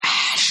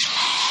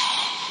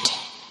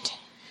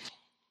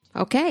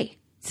Okay.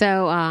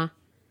 So, how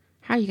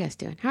are you guys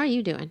doing? How are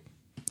you doing?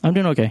 I'm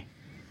doing okay.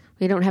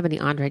 We don't have any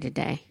Andre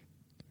today.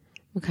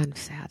 I'm kind of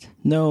sad.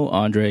 No,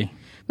 Andre.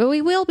 But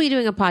we will be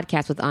doing a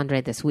podcast with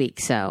Andre this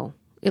week, so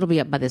it'll be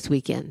up by this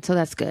weekend. So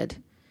that's good.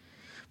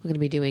 We're going to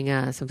be doing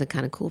something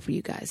kind of cool for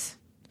you guys.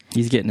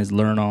 He's getting his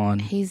learn on.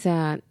 He's, we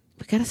got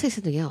to say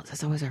something else.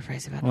 That's always our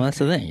phrase about it. Well, that's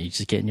the thing. You're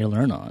just getting your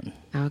learn on.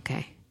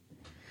 Okay.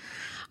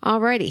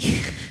 Alrighty.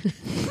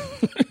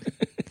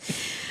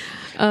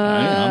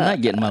 I'm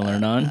not getting my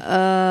learn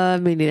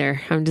on. Me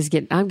neither. I'm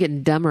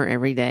getting dumber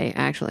every day,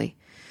 actually.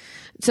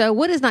 So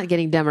what is not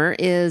getting dumber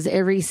is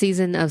every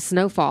season of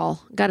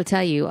Snowfall. Got to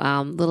tell you,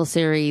 little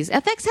series.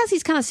 FX has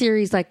these kind of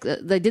series like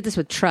they did this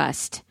with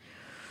Trust,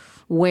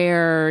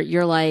 where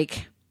you're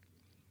like,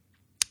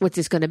 what's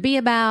this going to be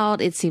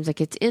about? It seems like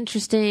it's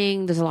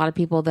interesting. There's a lot of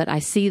people that I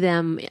see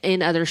them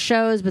in other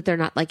shows, but they're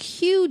not like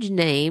huge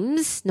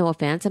names. No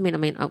offense. I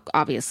mean,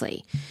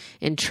 obviously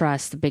in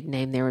Trust, the big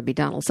name there would be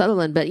Donald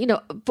Sutherland, but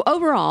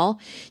overall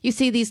you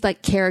see these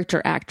like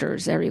character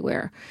actors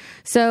everywhere.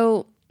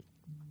 So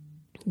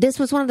this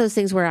was one of those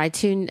things where I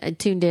tuned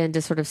in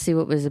to sort of see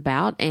what it was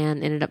about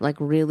and ended up like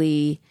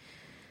really,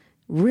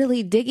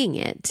 really digging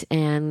it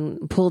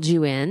and pulled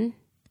you in.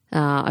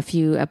 A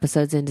few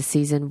episodes into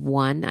season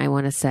 1, I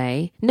want to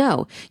say.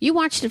 No, you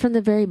watched it from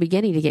the very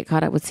beginning to get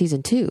caught up with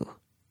season 2.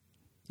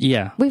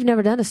 Yeah. We've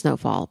never done a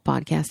Snowfall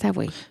podcast, have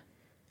we?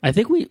 I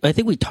think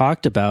we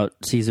talked about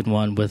season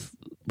 1 with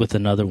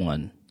another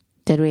one.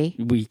 Did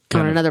we?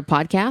 On another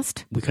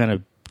podcast? We kind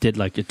of did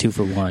like a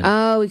 2-for-1.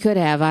 Oh, we could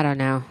have. I don't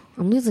know.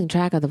 I'm losing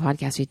track of the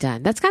podcasts we've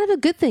done. That's kind of a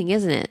good thing,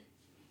 isn't it?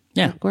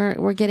 Yeah.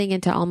 We're getting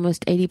into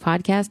almost 80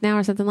 podcasts now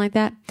or something like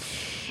that.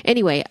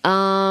 Anyway, so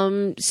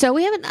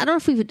I don't know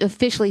if we've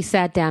officially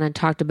sat down and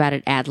talked about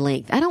it at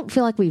length. I don't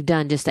feel like we've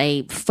done just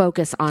a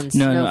focus on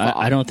Snowfall. No,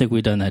 I don't think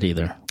we've done that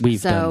either.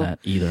 Done that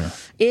either.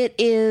 It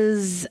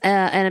is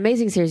an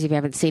amazing series if you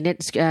haven't seen it.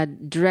 It's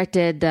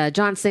directed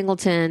John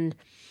Singleton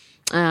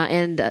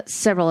and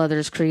several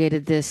others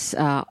created this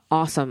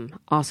awesome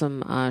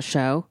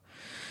show.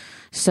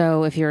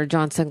 So if you're a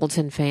John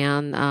Singleton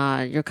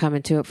fan, you're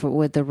coming to it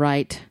with the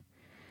right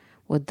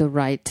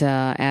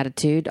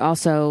attitude.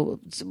 Also,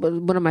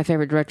 one of my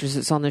favorite directors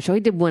that's on the show. He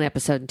did one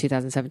episode in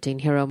 2017.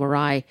 Hiro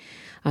Murai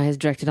has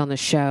directed on the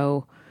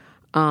show.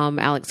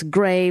 Alex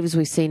Graves,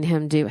 we've seen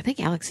him do. I think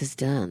Alex has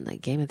done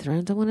like Game of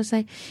Thrones, I want to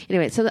say.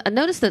 Anyway, so I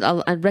noticed that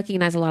I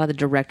recognize a lot of the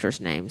directors'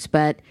 names,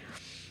 but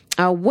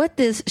what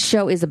this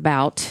show is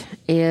about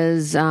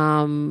is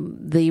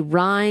the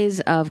rise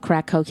of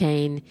crack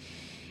cocaine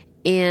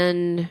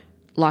in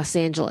Los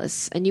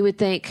Angeles. And you would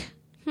think,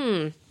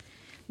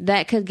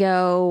 it could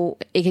go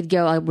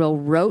a real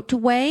rote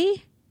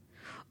way,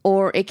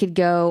 or it could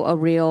go a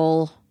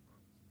real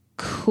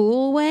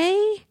cool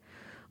way,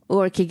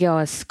 or it could go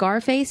a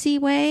Scarface-y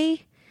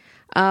way.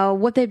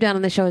 What they've done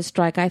on the show is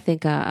strike, I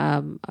think,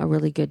 a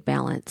really good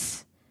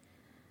balance.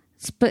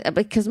 But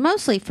because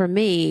mostly for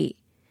me,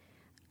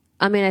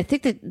 I mean, I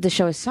think that the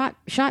show is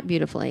shot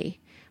beautifully,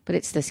 but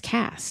it's this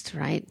cast,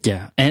 right?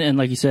 Yeah, and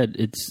like you said,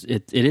 it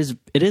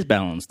is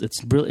balanced.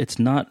 It's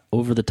not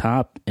over the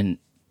top in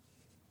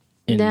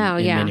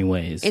many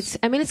ways.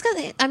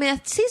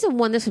 Season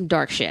 1 there's some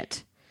dark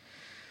shit,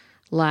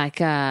 like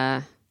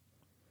the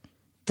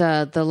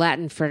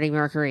Latin Freddie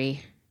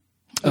Mercury.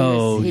 He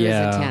was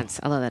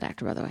intense. I love that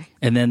actor, by the way.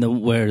 And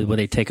then where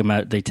they take him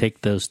out, they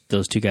take those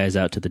 2 guys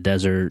out to the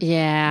desert.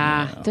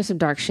 Yeah, there's some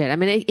dark shit. I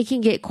mean, it can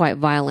get quite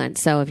violent.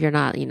 So if you're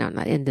not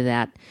into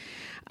that,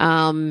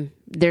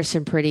 there's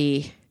some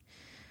pretty,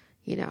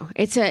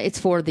 it's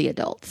for the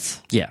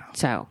adults. Yeah.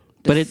 So,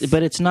 but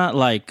it's not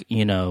like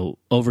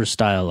over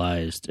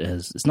stylized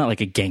as it's not like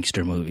a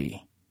gangster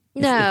movie.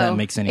 No, if that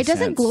makes any sense. It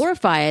doesn't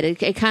glorify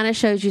it. It kind of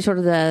shows you sort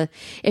of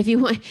if you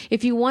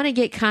want to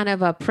get kind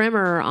of a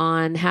primer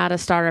on how to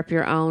start up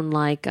your own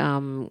like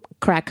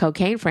crack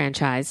cocaine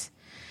franchise.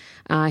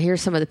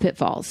 Here's some of the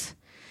pitfalls.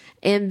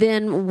 And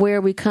then where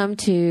we come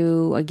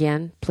to,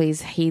 again,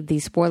 please heed the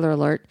spoiler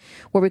alert,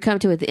 where we come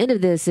to at the end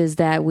of this is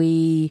that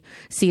we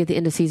see at the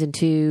end of season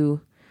 2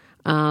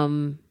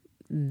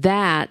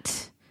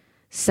 that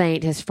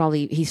Saint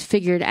he's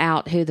figured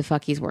out who the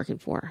fuck he's working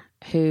for,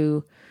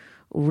 who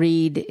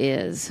Reed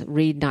is.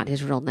 Reed, not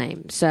his real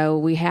name. So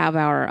we have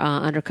our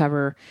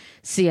undercover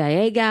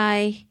CIA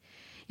guy,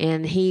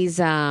 and he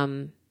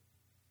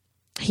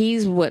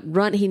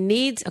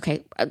needs.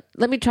 Okay,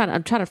 let me try to.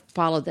 I'm trying to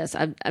follow this.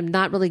 I'm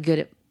not really good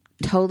at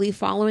totally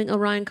following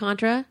Orion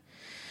Contra.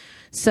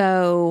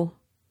 So,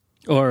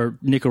 or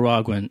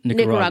Nicaraguan.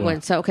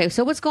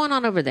 So what's going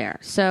on over there?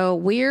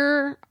 So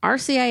our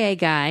CIA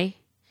guy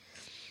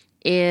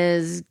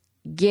is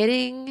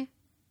getting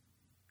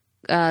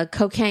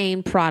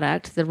cocaine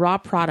product, the raw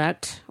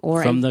product,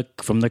 or from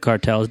the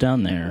cartels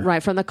down there,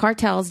 right? From the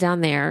cartels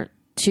down there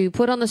to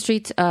put on the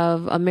streets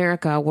of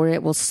America, where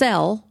it will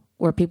sell,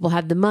 where people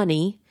have the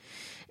money,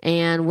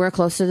 and we're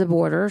close to the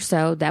border,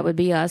 so that would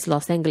be us,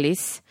 Los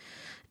Angeles,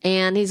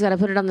 and he's got to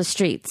put it on the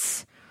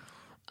streets.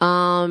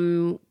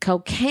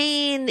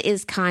 Cocaine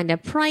is kind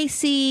of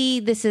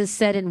pricey. This is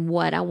set in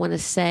what I want to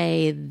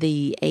say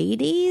the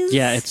 80s.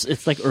 Yeah,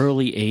 it's like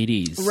early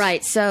 80s.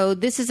 Right. So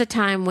this is a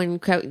time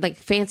when like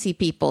fancy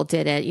people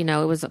did it. You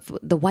know, it was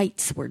the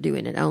whites were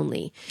doing it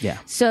only. Yeah.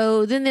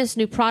 So then this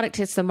new product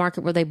hits the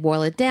market where they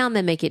boil it down.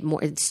 They make it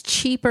more. It's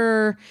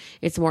cheaper.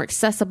 It's more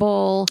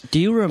accessible. Do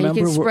you remember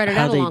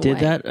how they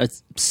did way. that?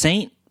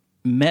 Saint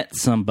met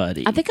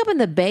somebody. I think up in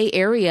the Bay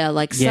Area,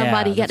 like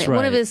somebody got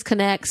one of his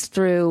connects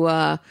through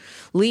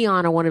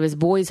Leon, or one of his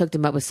boys hooked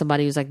him up with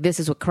somebody who's like, this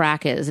is what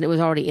crack is. And it was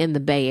already in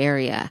the Bay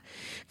Area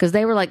because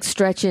they were like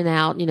stretching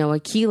out, you know, a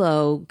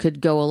kilo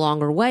could go a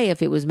longer way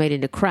if it was made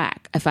into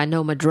crack, if I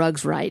know my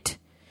drugs right.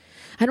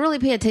 I don't really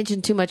pay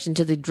attention too much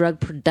into the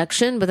drug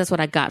production, but that's what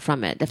I got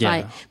from it.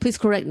 Please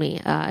correct me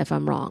if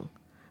I'm wrong.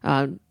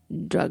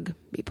 Drug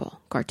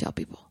people, cartel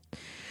people.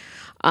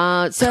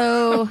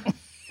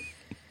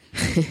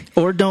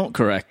 Or don't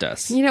correct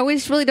us. You know, we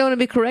just really don't want to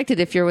be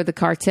corrected if you're with the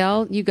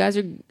cartel. You guys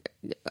are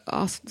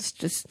awesome.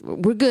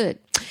 We're good.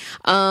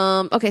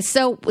 Okay,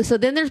 so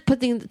then they're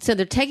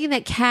taking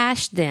that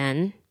cash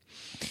then,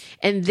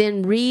 and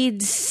then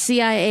Reed,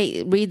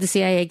 the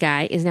CIA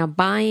guy, is now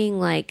buying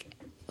like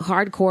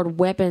hardcore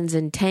weapons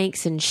and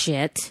tanks and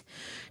shit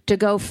to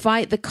go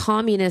fight the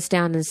communists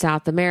down in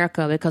South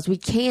America, because we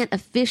can't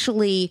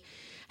officially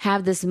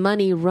have this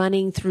money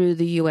running through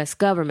the U.S.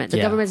 government.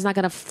 The government's not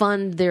going to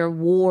fund their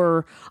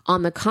war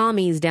on the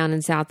commies down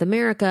in South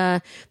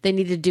America. They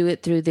need to do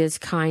it through this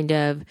kind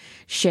of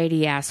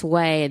shady-ass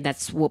way, and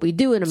that's what we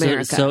do in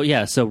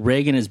America. So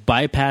Reagan is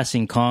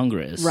bypassing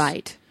Congress.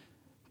 Right.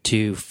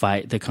 To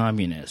fight the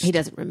communists. He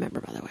doesn't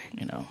remember, by the way.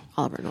 You know.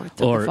 Oliver North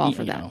took the fall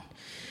for that. Know,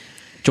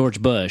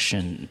 George Bush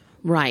and...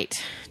 Right.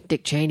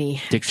 Dick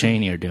Cheney.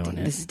 Are doing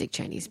it. This is Dick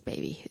Cheney's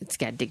baby. It's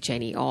got Dick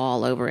Cheney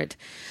all over it.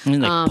 I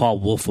mean, like Paul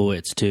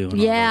Wolfowitz, too.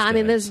 Yeah, I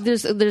mean, there's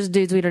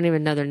dudes we don't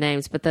even know their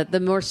names, but the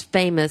most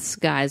famous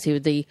guys who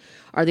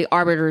are the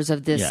arbiters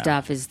of this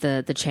stuff is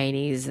the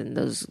Cheneys and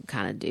those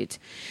kind of dudes.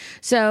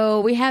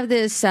 So we have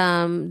this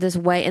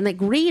way, and like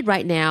Reed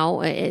right now,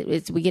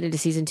 we get into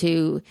season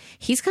 2,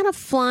 he's kind of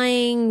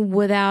flying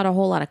without a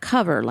whole lot of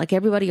cover. Like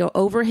everybody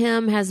over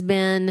him has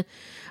been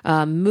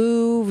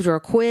moved or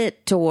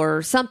quit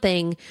or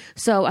something.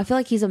 So I feel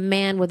like he's a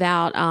man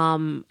without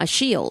a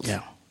shield.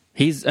 Yeah.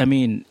 He's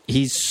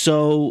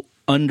so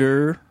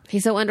under.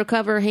 He's so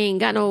undercover. He ain't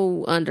got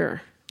no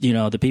under. You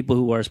know, the people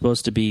who are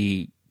supposed to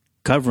be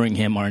covering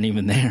him aren't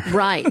even there.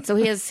 Right. So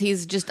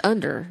he's just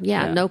under.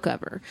 Yeah, no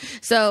cover.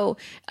 So,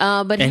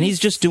 but he's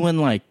just doing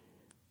like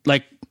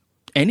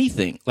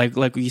anything.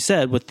 Like you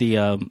said with the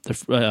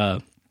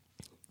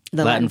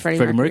Latin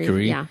Freddie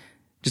Mercury. Yeah.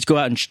 Just go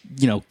out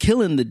and,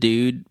 killing the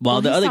dude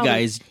while the other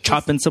guy's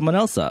chopping someone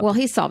else up. Well,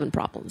 he's solving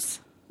problems.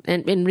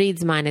 And in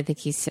Reed's mind, I think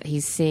he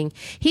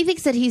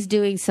thinks that he's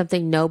doing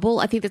something noble.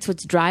 I think that's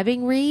what's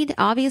driving Reed.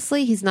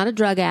 Obviously, he's not a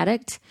drug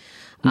addict.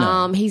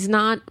 No. He's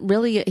not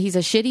really, he's a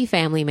shitty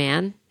family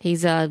man.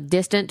 He's a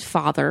distant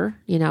father.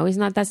 You know,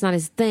 that's not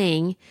his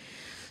thing.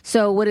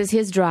 So what is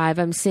his drive?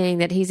 I'm saying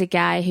that he's a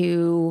guy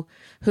who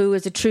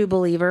is a true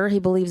believer. He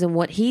believes in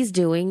what he's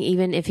doing,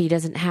 even if he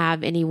doesn't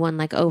have anyone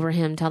like over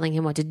him telling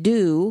him what to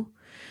do.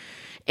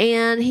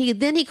 And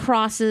he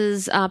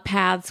crosses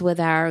paths with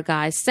our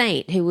guy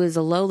Saint, who is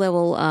a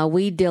low-level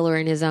weed dealer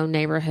in his own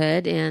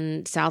neighborhood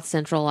in South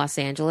Central Los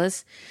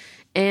Angeles.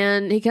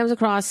 And he comes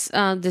across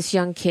this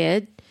young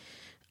kid.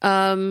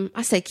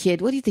 I say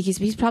kid. What do you think?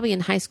 He's probably in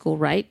high school,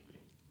 right?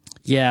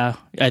 Yeah,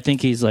 I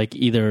think he's like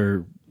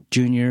either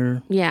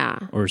junior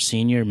or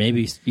senior,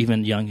 maybe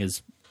even young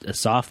as a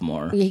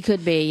sophomore. He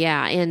could be,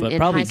 yeah. But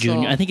probably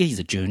junior. I think he's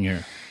a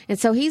junior. And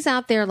so he's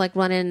out there like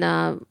running.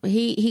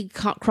 He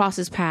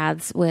crosses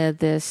paths with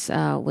this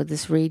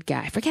Reed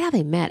guy. I forget how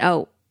they met.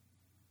 Oh,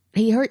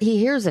 he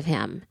hears of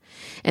him,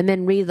 and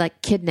then Reed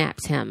like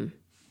kidnaps him.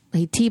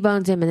 He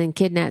T-bones him and then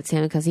kidnaps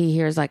him because he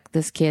hears like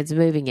this kid's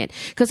moving it.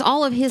 Because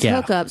all of his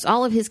hookups,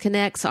 all of his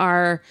connects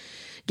are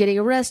getting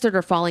arrested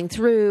or falling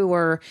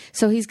through,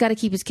 so he's got to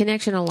keep his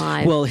connection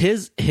alive. Well,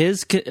 his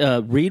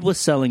Reed was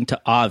selling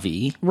to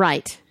Avi,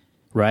 right,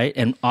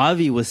 and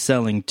Avi was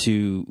selling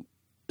to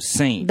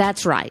Saint.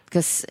 That's right.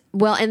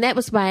 And that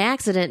was by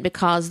accident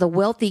because the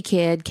wealthy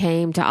kid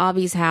came to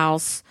Avi's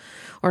house,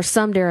 or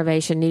some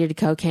derivation, needed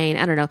cocaine.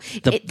 I don't know.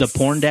 The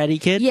porn daddy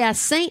kid? Yeah,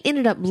 Saint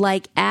ended up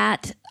like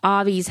at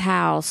Avi's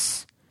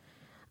house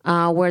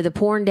where the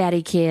porn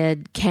daddy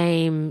kid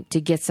came to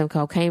get some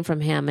cocaine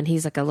from him, and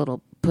he's like a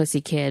little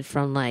pussy kid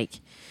from like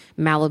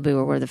Malibu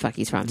or where the fuck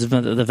he's from.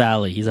 The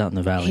Valley. He's out in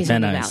the Valley. He's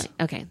in the Valley.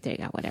 Okay, there you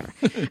go. Whatever.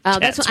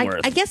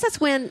 I guess that's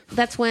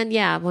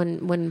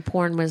when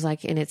porn was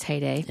like in its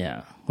heyday.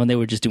 Yeah, when they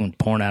were just doing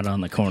porn out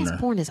on the corner.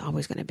 Porn is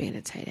always going to be in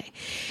its heyday.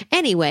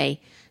 Anyway,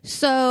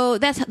 so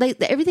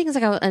everything is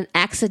like an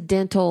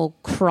accidental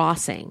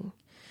crossing.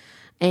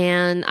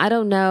 And I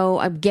don't know,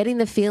 I'm getting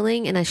the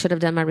feeling, and I should have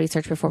done my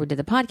research before we did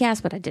the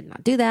podcast, but I did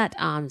not do that.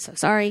 I'm so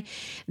sorry,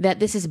 that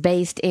this is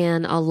based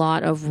in a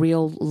lot of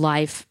real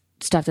life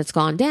stuff that's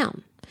gone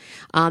down.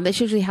 That's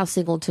usually how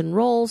Singleton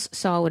rolls.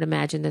 So I would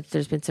imagine that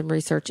there's been some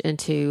research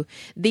into,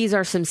 these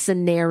are some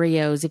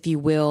scenarios, if you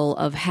will,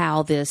 of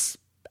how this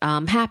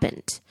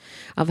happened,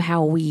 of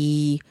how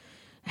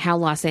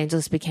Los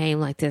Angeles became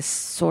like this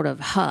sort of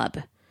hub,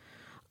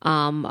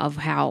 of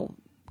how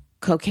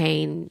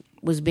cocaine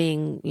was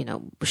being,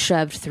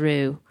 shoved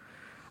through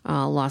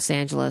Los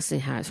Angeles,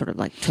 and how it sort of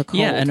like took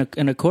hold. Yeah,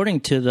 and according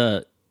to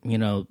the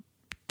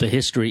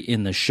history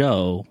in the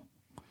show,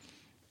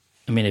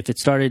 I mean, if it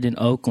started in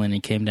Oakland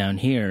and came down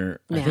here,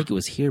 I think it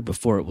was here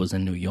before it was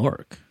in New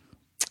York.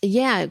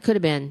 Yeah, it could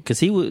have been. Because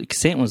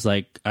Saint was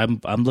like,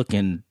 I'm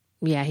looking.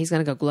 Yeah, he's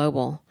going to go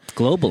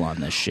global on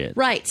this shit.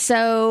 Right.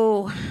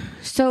 So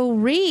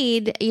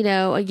Reed,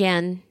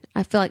 again,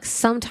 I feel like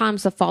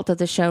sometimes the fault of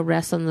the show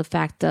rests on the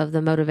fact of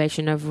the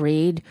motivation of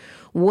Reed.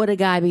 Would a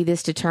guy be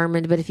this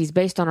determined? But if he's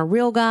based on a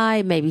real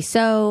guy, maybe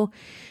so.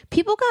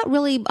 People got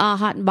really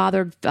hot and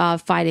bothered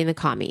fighting the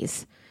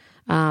commies.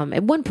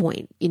 At one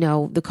point,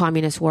 the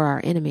communists were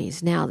our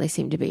enemies. Now they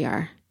seem to be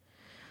our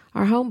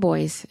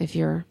homeboys, if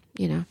your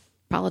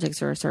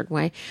politics are a certain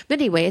way. But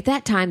anyway, at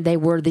that time, they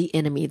were the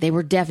enemy. They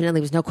were definitely,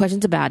 there was no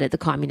questions about it. The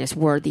communists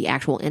were the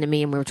actual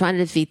enemy, and we were trying to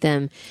defeat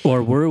them.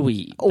 Or were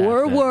we?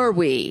 Were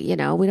we? We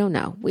don't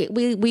know.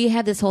 We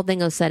had this whole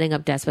thing of setting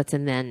up despots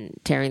and then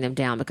tearing them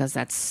down, because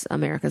that's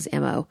America's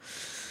MO.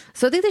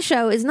 So I think the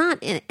show is not,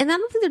 and I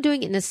don't think they're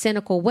doing it in a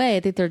cynical way.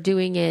 I think they're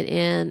doing it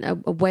in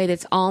a way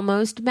that's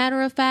almost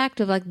matter of fact,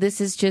 of like,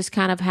 this is just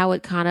kind of how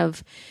it kind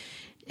of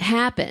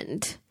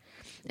happened.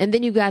 And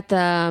then you've got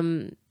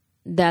the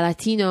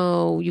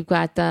Latino, you've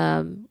got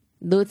the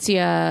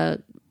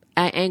Lucia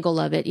angle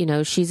of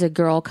it. She's a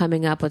girl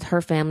coming up with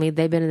her family.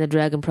 They've been in the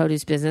drug and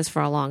produce business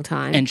for a long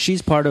time. And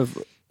she's part of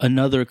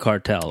another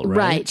cartel, right?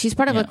 Right. She's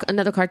part of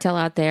another cartel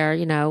out there,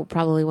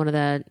 probably one of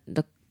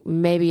the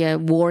maybe a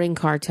warring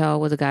cartel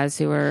with the guys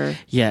who are.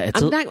 Yeah,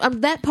 I'm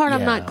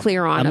not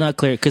clear on. I'm not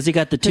clear, because you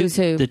got the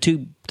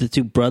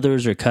two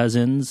brothers or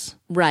cousins,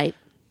 right?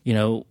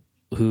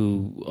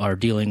 Who are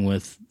dealing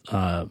with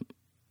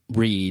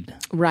Reed,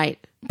 right?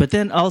 But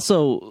then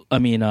also, I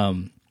mean,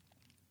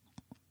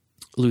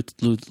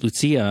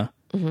 Lucia,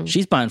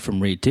 she's buying from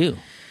Reed too.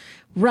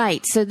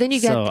 Right. So then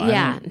you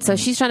got, so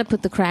she's trying to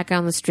put the crack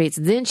on the streets.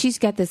 Then she's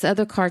got this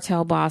other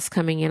cartel boss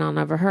coming in on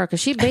over her,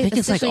 because I think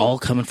it's like all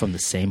coming from the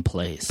same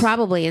place.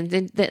 Probably. And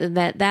then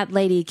that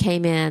lady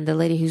came in, the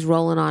lady who's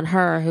rolling on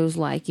her, who's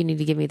like, you need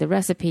to give me the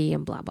recipe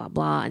and blah, blah,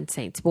 blah. And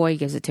Saint's boy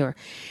gives it to her.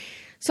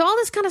 So all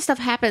this kind of stuff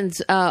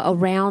happens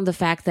around the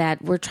fact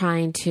that we're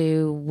trying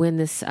to win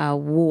this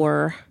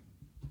war,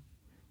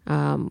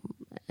 down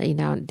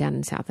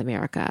in South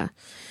America.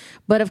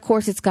 But of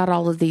course, it's got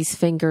all of these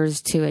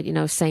fingers to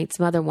it. Saint's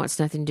mother wants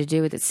nothing to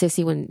do with it.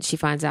 Sissy, when she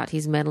finds out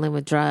he's meddling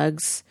with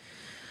drugs,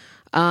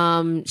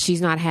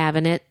 she's not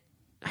having it.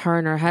 Her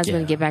and her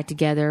husband get back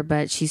together,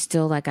 but she's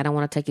still like, I don't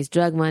want to take his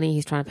drug money.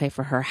 He's trying to pay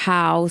for her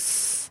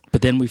house.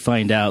 But then we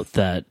find out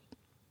that,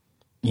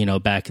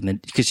 back in the,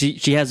 because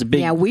she has a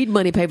big weed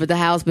money paid for the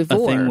house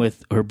before. A thing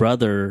with her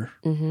brother.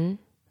 Mm-hmm.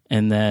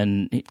 And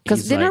then,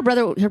 because then her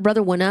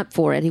brother went up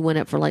for it. He went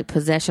up for like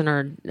possession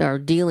or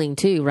dealing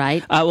too,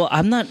 right? Well,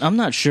 I'm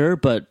not sure,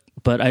 but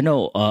I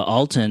know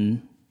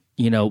Alton,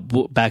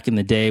 back in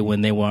the day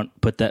when they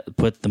put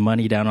the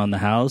money down on the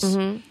house.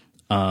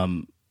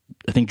 Mm-hmm.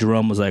 I think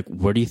Jerome was like,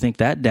 "Where do you think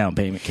that down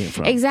payment came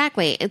from?"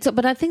 Exactly.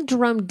 But I think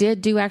Jerome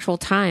did do actual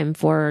time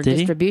for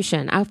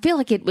distribution. I feel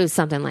like it was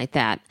something like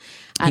that.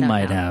 He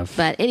might have.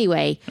 But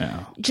anyway,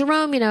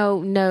 Jerome,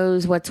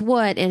 knows what's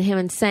what, and him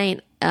and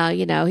Saint.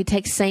 He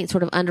takes Saint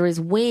sort of under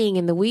his wing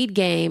in the weed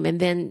game, and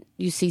then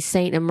you see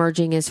Saint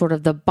emerging as sort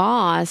of the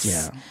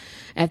boss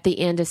at the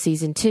end of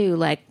season 2.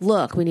 Like,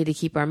 look, we need to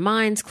keep our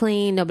minds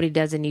clean. Nobody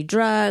does any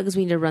drugs.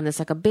 We need to run this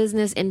like a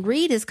business. And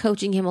Reed is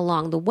coaching him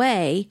along the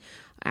way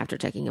after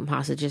taking him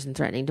hostages and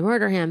threatening to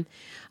murder him.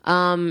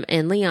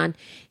 And Leon,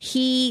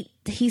 he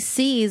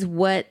sees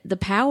what the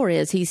power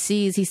is. He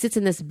sits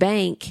in this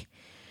bank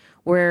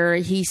where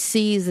he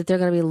sees that they're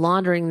going to be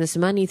laundering this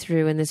money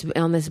through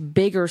on this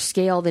bigger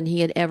scale than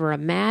he had ever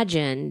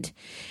imagined.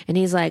 And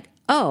he's like,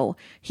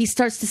 he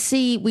starts to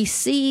see, we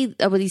see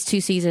over these 2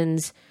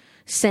 seasons,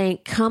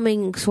 Saint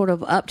coming sort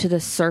of up to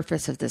the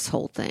surface of this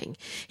whole thing.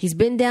 He's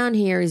been down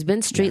here. He's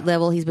been street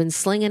level. He's been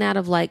slinging out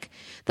of like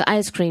the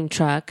ice cream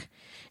truck.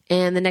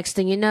 And the next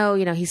thing you know,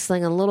 he's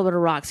slinging a little bit of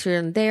rocks here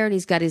and there. And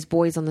he's got his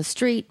boys on the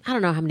street. I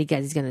don't know how many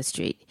guys he's got on the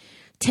street.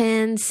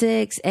 10,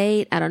 6,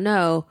 8, I don't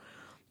know.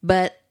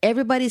 But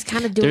everybody's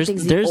kind of doing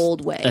things the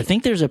old way. I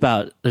think there's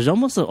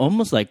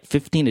almost like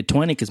 15 to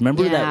 20. Because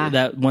remember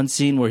that one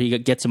scene where he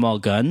gets them all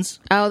guns?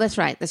 Oh, that's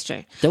right. That's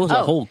true. There was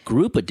a whole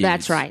group of dudes.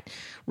 That's right.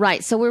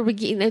 Right. So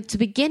it's the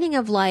beginning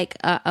of like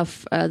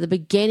the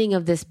beginning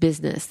of this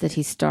business that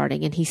he's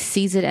starting, and he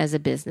sees it as a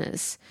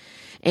business.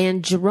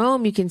 And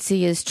Jerome, you can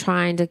see, is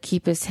trying to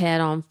keep his head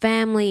on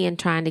family and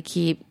trying to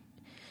keep,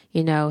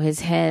 his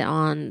head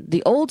on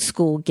the old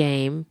school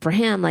game. For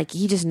him, like,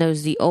 he just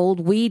knows the old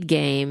weed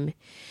game.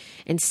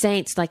 And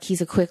Saint's like,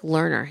 he's a quick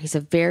learner. He's a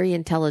very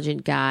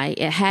intelligent guy.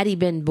 Had he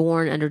been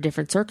born under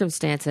different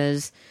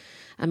circumstances,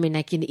 I mean,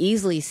 I can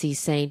easily see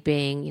Saint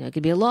being, it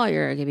could be a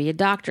lawyer, it could be a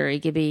doctor,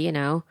 it could be,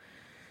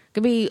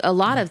 could be a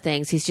lot of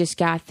things. He's just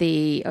got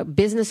the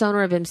business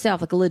owner of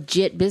himself, like a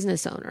legit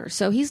business owner.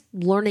 So he's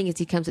learning as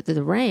he comes up through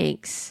the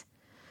ranks.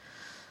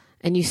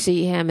 And you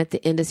see him at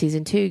the end of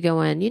season 2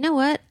 going, you know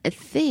what? I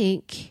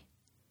think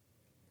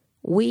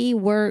we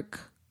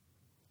work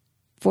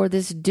for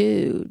this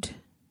dude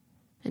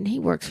and he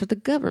works for the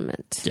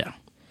government. Yeah.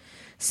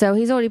 So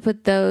he's already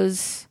put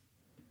those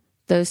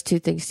two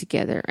things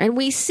together. And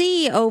we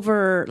see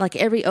over like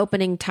every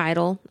opening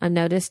title I've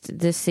noticed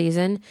this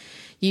season,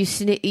 you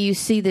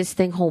see this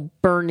thing whole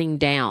burning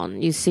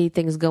down. You see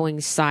things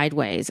going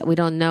sideways. We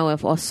don't know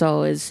if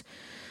Oso is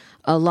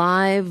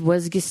alive.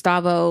 Was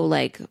Gustavo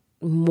like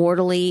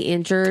mortally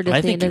injured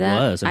at the end of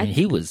that? I think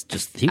he was.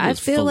 I mean, he was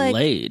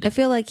filleted. I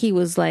feel like he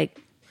was like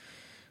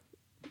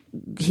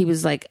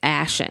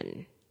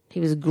ashen. He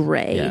was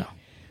gray. Yeah.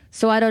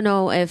 So I don't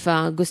know if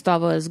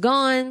Gustavo is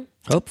gone.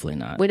 Hopefully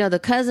not. We know the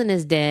cousin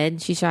is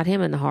dead. She shot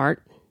him in the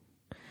heart.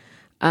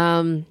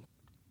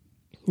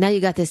 Now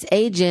you got this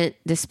agent,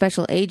 this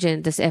special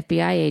agent, this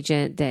FBI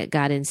agent that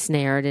got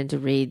ensnared into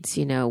Reed's,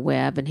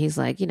 web. And he's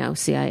like,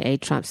 CIA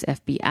trumps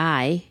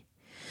FBI.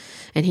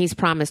 And he's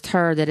promised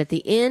her that at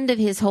the end of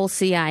his whole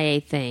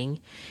CIA thing,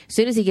 as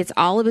soon as he gets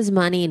all of his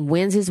money and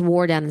wins his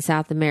war down in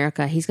South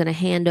America, he's going to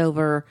hand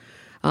over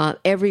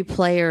every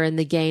player in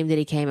the game that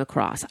he came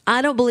across.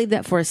 I don't believe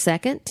that for a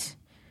second,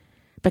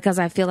 because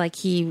I feel like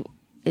he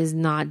is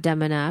not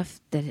dumb enough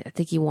that I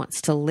think he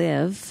wants to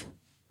live.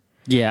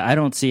 Yeah, I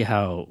don't see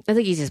how. I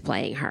think he's just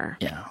playing her.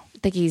 Yeah. I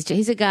think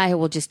he's a guy who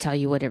will just tell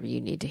you whatever you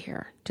need to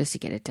hear just to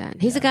get it done.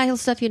 He's a guy who'll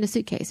stuff you in a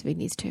suitcase if he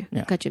needs to.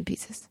 Yeah. Cut you in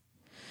pieces.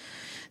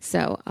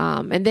 So,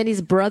 and then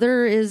his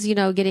brother is,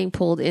 getting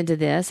pulled into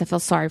this. I feel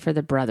sorry for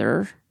the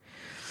brother.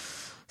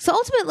 So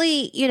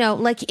ultimately,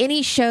 like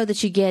any show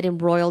that you get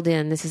embroiled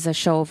in, this is a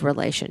show of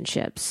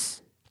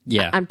relationships.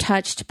 Yeah. I'm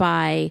touched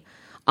by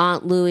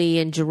Aunt Louie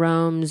and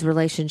Jerome's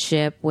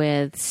relationship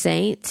with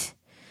Saint.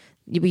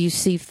 You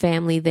see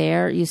family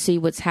there. You see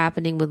what's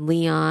happening with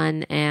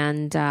Leon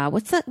and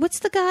what's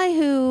the guy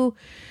who?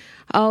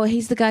 Oh,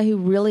 he's the guy who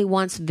really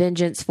wants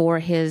vengeance for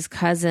his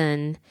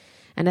cousin,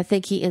 and I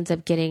think he ends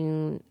up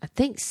getting. I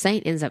think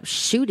Saint ends up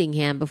shooting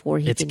him before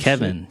he. It's can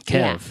Kevin. Shoot. Kev.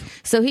 Yeah.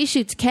 So he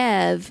shoots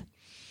Kev.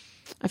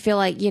 I feel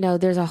like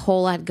there's a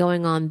whole lot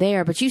going on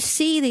there, but you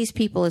see these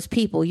people as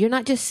people. You're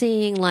not just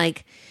seeing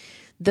like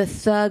the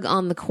thug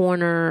on the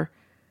corner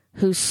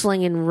who's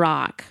slinging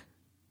rock.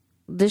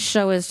 This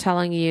show is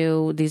telling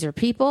you these are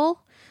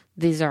people,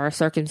 these are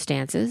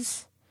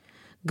circumstances,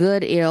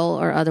 good, ill,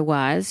 or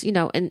otherwise.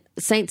 And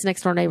Saint's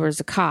next door neighbor is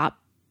a cop.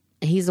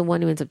 He's the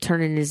one who ends up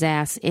turning his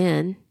ass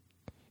in.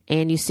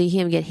 And you see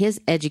him get his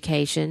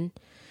education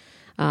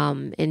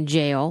in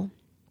jail.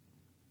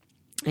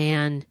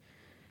 And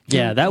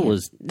yeah, that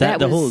was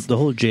the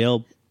whole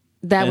jail.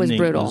 That was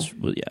brutal.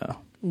 Yeah.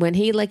 When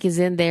he is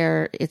in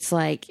there, it's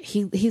like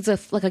he's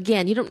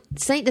again,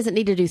 Saint doesn't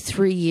need to do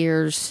 3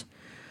 years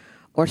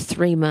or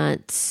 3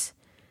 months.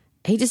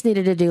 He just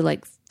needed to do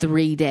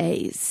 3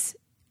 days,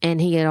 and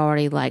he had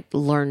already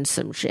learned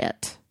some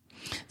shit.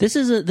 This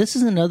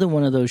is another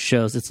one of those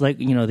shows. It's like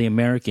the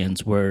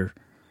Americans, where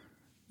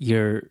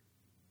your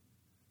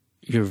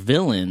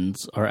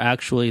villains are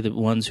actually the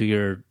ones who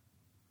you're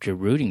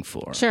rooting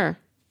for. Sure.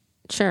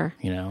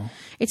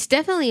 It's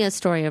definitely a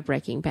story of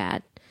Breaking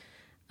Bad.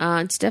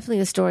 It's definitely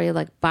a story of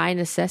by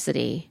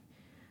necessity.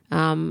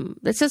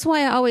 That's just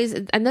why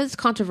I know it's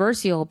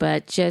controversial,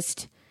 but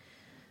just.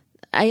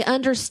 I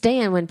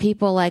understand when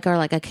people are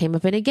I came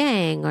up in a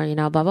gang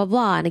or, blah, blah,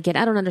 blah. And again,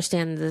 I don't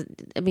understand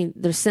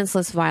there's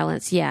senseless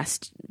violence. Yes,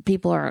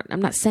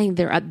 I'm not saying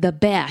they're the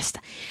best.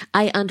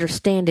 I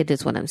understand it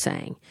is what I'm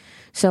saying.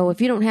 So if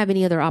you don't have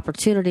any other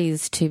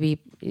opportunities to be,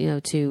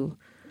 to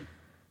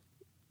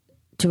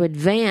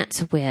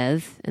advance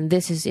with, and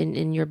this is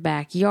in your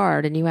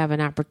backyard and you have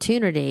an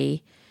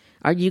opportunity,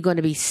 are you going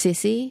to be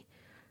Sissy?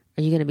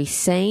 Are you going to be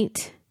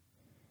Saint?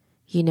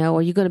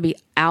 Are you going to be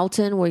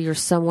Alton where you're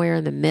somewhere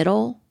in the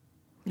middle?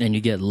 And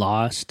you get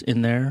lost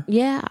in there?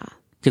 Yeah.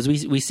 Because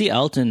we see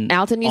Alton used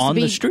on to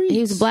be, the streets. He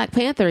was a Black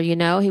Panther,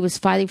 He was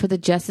fighting for the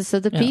justice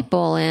of the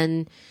people.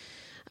 And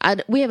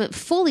we haven't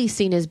fully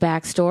seen his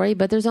backstory,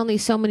 but there's only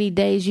so many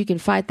days you can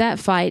fight that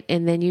fight,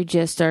 and then you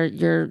just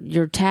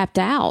you're tapped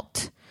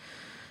out.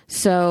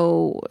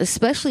 So,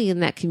 especially in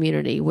that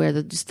community where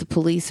the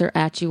police are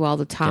at you all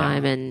the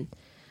time. Yeah. And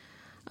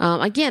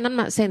again, I'm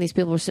not saying these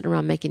people are sitting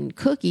around making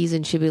cookies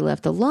and should be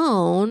left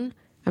alone.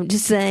 I'm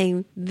just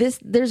saying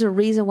there's a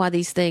reason why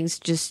these things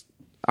just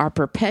are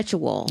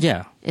perpetual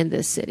in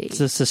this city. It's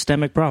a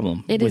systemic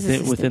problem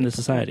within the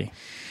society.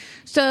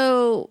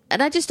 So,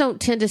 and I just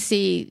don't tend to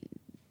see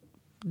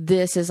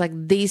this as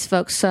these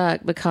folks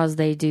suck because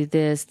they do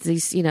this.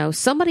 These,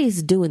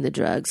 somebody's doing the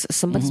drugs.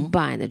 Somebody's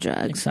buying the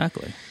drugs.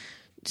 Exactly.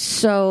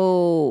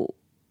 So,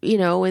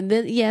 and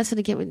then, yes, and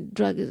again, with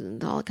drugs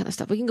and all that kind of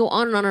stuff. We can go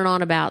on and on and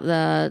on about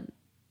the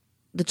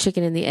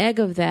chicken and the egg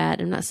of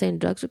that. I'm not saying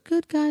drugs are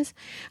good, guys.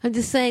 I'm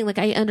just saying,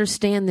 I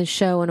understand this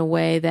show in a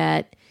way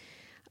that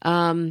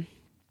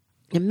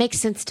it makes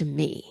sense to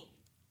me,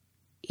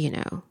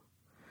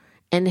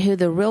 and who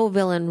the real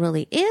villain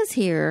really is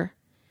here,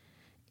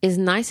 as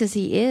nice as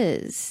he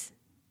is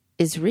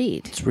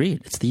Reed. It's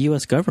Reed. It's the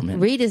U.S.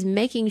 government. Reed is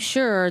making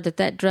sure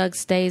that drug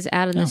stays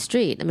out of the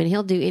street. I mean,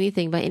 he'll do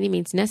anything by any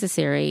means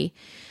necessary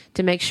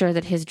to make sure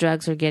that his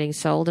drugs are getting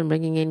sold and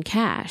bringing in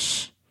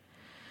cash.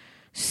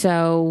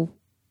 So,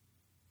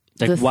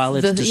 while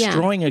it's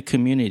destroying a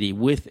community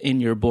within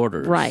your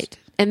borders, right?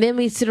 And then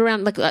we sit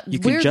around you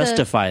can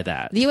justify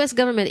that. The U.S.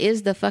 government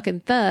is the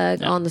fucking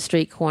thug on the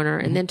street corner,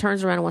 and then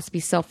turns around and wants to be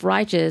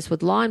self-righteous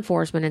with law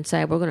enforcement and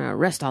say, "We're going to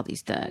arrest all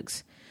these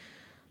thugs."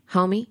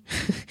 Homie,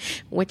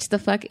 which the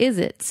fuck is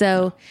it?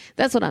 So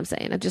that's what I'm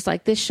saying. I'm just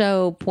like, this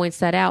show points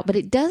that out, but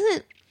it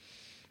doesn't.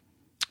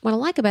 What I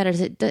like about it is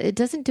it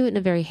doesn't do it in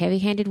a very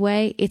heavy-handed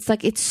way. It's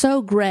like, it's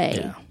so gray.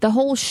 Yeah. The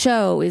whole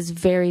show is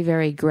very,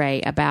 very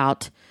gray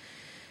about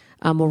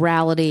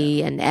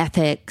morality and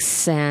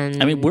ethics.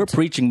 And I mean, we're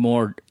preaching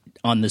more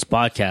on this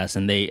podcast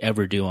than they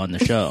ever do on the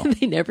show.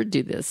 They never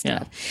do this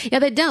stuff. Yeah,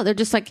 they don't. They're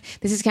just like,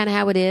 this is kind of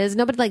how it is.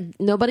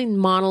 Nobody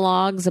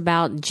monologues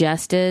about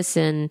justice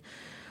and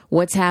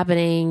what's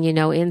happening,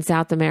 in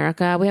South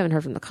America. We haven't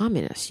heard from the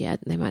communists yet.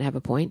 They might have a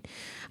point.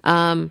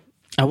 I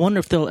wonder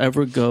if they'll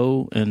ever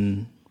go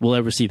and we'll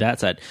ever see that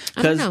side.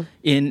 Because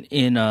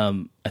in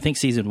I think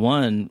season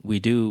 1, we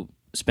do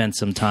spend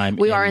some time.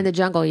 We are in the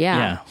jungle,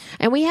 yeah.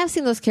 And we have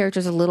seen those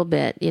characters a little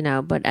bit,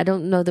 but I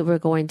don't know that we're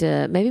going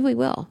to. Maybe we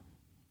will.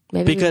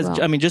 I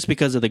mean, just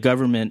because of the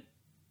government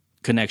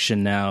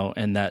connection now,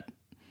 and that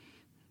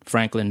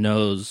Franklin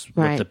knows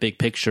what the big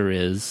picture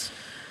is.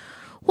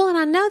 Well, and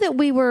I know that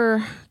we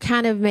were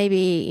kind of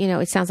maybe,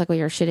 it sounds like we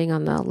were shitting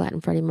on the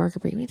Latin Freddie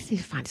Mercury. We need to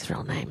find his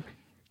real name.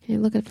 Can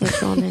you look at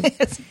his real name?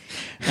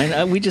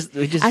 And we just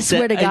I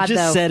swear to God, I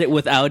just said it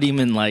without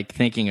even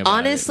thinking about it.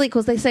 Honestly,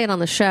 because they say it on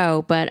the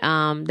show, but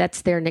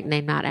that's their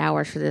nickname, not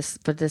ours for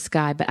this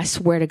guy. But I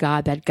swear to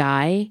God, that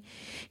guy,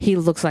 he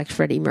looks like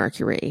Freddie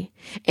Mercury.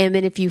 And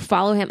then if you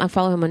follow him, I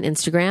follow him on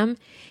Instagram.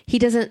 He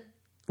doesn't.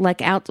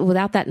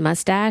 Without that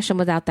mustache and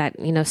without that,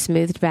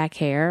 smoothed back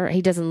hair,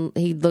 he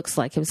looks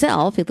like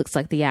himself. He looks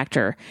like the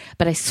actor.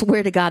 But I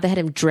swear to God, they had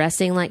him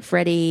dressing like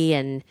Freddie,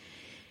 and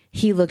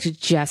he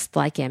looked just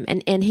like him.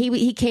 And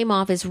he came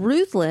off as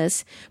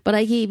ruthless, but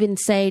I can even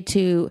say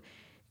to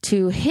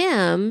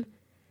him,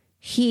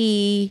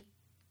 he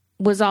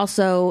was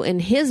also, in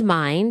his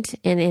mind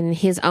and in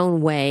his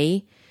own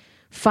way,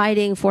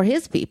 fighting for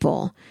his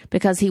people,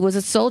 because he was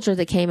a soldier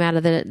that came out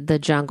of the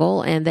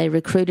jungle, and they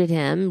recruited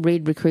him.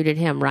 Reed recruited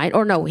him, right?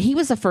 Or no, he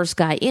was the first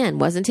guy in,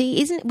 wasn't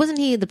he? Wasn't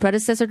he the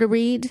predecessor to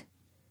Reed?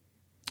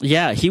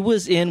 Yeah, he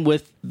was in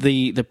with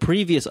the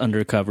previous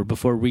undercover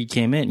before Reed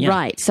came in. Yeah.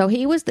 Right. So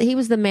he was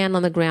the man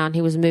on the ground.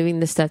 He was moving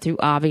the stuff through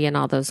Avi and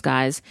all those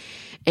guys,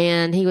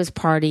 and he was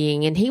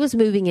partying, and he was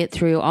moving it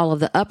through all of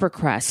the upper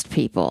crust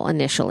people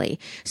initially.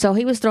 So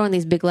he was throwing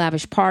these big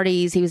lavish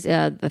parties. He was,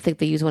 I think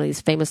they used one of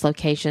these famous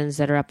locations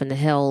that are up in the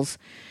hills,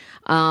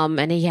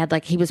 and he had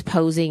he was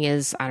posing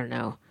as, I don't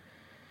know,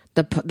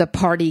 the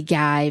party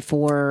guy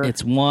for.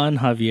 It's Juan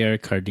Javier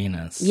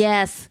Cardenas.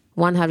 Yes.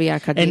 Juan Javier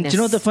Cardenas. And do you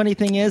know what the funny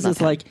thing is? It's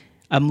like,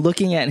 I'm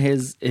looking at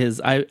his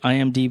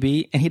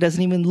IMDb, and he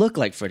doesn't even look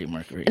like Freddie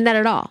Mercury. Not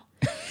at all.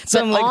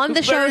 So but on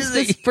the show,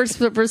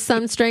 for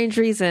some strange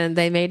reason,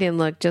 they made him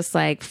look just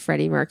like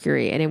Freddie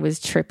Mercury, and it was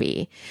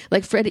trippy.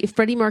 Like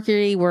Freddie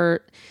Mercury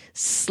were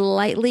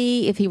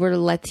slightly, if he were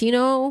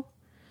Latino,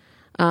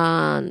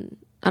 I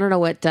don't know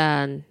what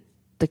the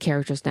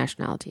character's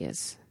nationality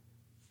is.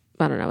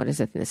 I don't know what his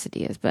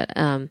ethnicity is, but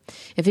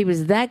if he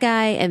was that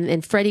guy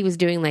and Freddie was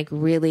doing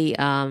really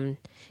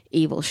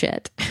evil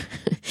shit.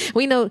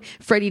 We know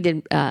Freddie did,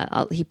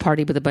 he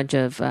partied with a bunch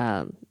of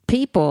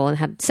people and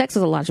had sex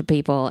with a lot of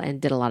people and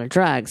did a lot of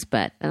drugs,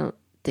 but I don't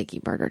think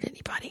he murdered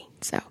anybody.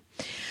 So,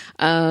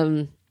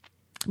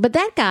 but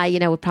that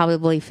guy, would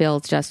probably feel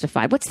it's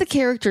justified. What's the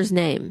character's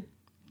name?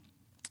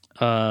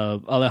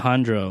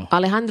 Alejandro.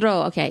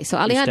 Okay. So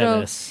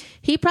Alejandro,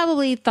 he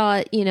probably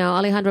thought,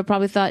 Alejandro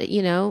probably thought,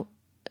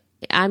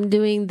 I'm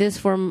doing this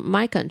for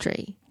my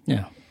country.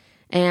 Yeah.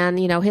 And,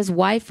 his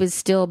wife is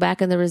still back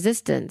in the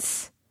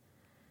resistance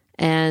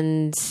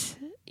and,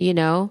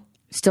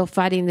 still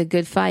fighting the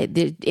good fight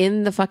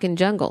in the fucking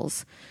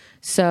jungles.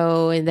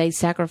 So, and they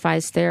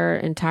sacrificed their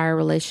entire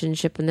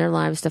relationship and their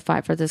lives to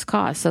fight for this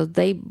cause. So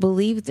they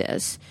believe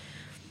this.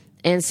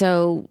 And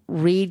so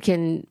Reed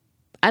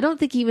I don't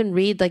think even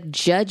Reed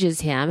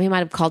judges him. He might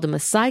have called him a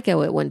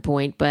psycho at one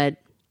point, but.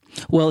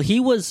 Well, he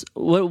was,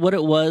 what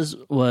it was,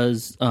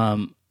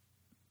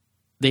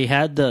 they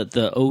had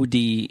the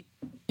OD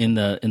in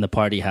the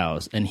party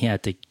house, and he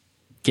had to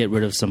get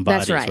rid of some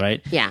bodies, That's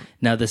right? Yeah.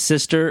 Now, the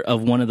sister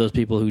of one of those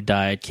people who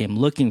died came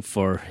looking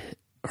for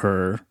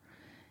her,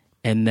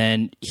 and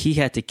then he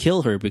had to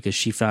kill her because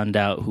she found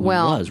out who he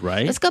was,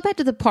 right? Let's go back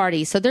to the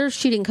party. So they're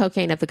shooting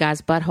cocaine up the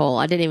guy's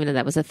butthole. I didn't even know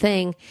that was a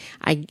thing.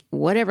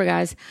 Whatever,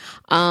 guys.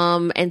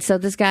 And so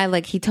this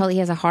guy, he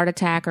has a heart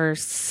attack or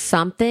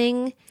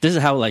something. This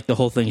is how, the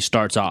whole thing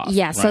starts off.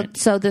 Yeah. Right?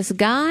 So this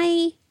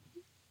guy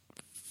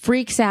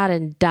freaks out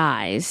and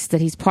dies that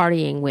he's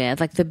partying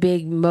with, like the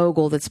big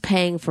mogul that's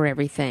paying for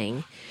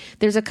everything.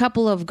 There's a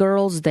couple of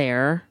girls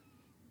there.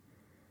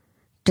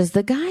 Does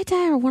the guy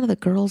die or one of the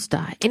girls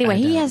die? Anyway,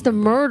 he has to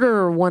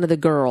murder one of the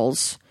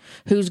girls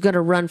who's going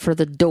to run for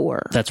the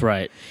door. That's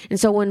right. And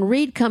so when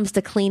Reed comes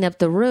to clean up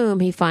the room,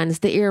 he finds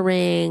the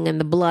earring and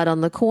the blood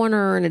on the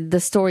corner, and the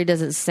story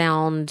doesn't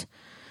sound,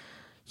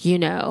 you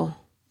know,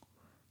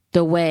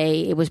 the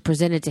way it was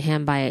presented to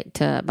him by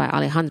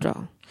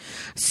Alejandro.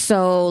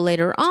 So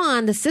later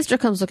on, the sister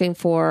comes looking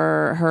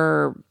for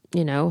her,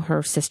 you know,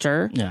 her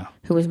sister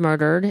who was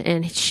murdered,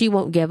 and she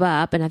won't give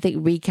up. And I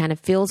think Reed kind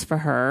of feels for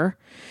her.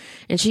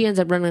 And she ends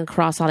up running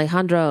across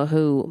Alejandro,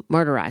 who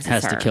murderizes her.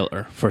 Has to kill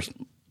her first.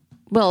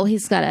 Well,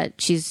 she's like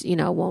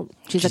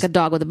a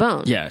dog with a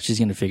bone. Yeah, she's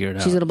going to figure it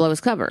out. She's going to blow his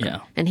cover.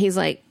 Yeah. And he's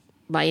like,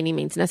 by any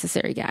means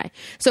necessary guy.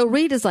 So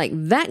Reed is like,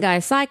 that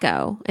guy's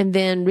psycho. And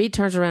then Reed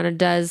turns around and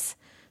does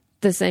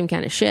the same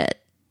kind of shit.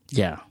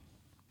 Yeah.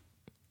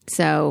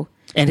 So.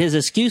 And his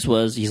excuse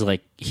was, he's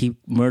like, he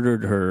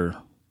murdered her.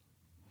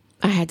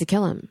 I had to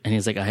kill him. And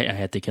he's like, I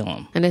had to kill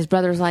him. And his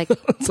brother's like,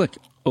 it's like,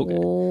 okay.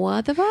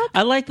 What the fuck?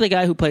 I like the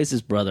guy who plays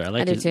his brother.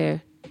 I do too.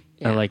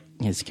 Yeah. I like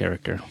his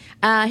character.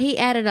 He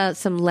added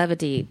some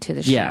levity to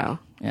the show. Yeah.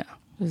 It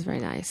was very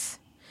nice.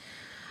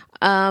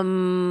 I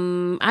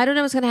don't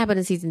know what's going to happen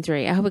in season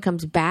 3. I hope it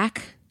comes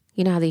back.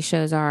 You know how these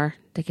shows are.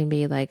 They can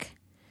be like,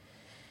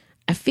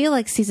 I feel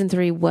like season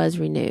 3 was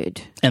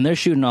renewed. And they're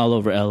shooting all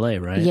over LA,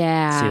 right?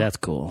 Yeah. See, that's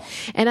cool.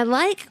 And I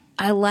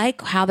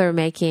like how they're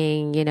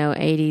making, you know,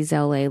 80s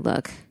LA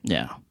look.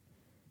 Yeah.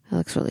 It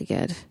looks really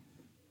good.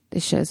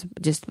 This show's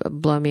just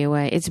blow me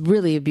away. It's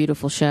really a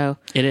beautiful show.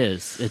 It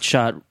is. It's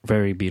shot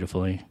very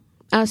beautifully.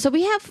 So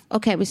we have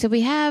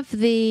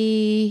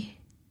the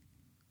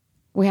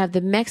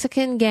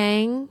Mexican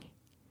gang.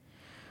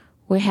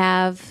 We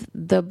have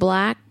the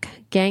black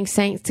gang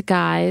Saints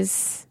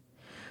guys.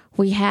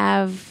 We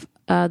have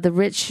the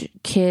rich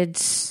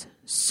kids,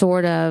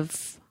 sort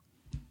of.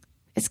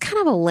 It's kind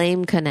of a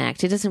lame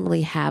connect. He doesn't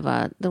really have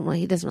a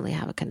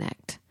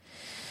connect.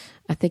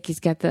 I think he's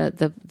got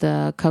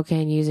the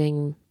cocaine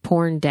using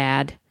porn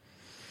dad.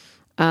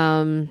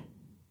 I'm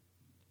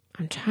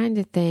trying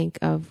to think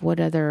of what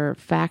other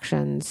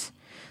factions.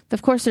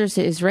 Of course, there's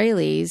the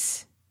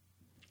Israelis.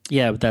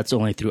 Yeah, but that's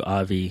only through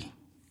Avi.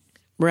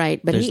 Right,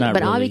 but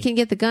Avi can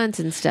get the guns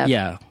and stuff.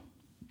 Yeah,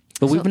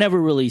 but we've never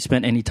really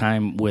spent any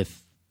time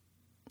with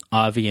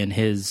Avi and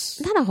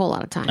his. Not a whole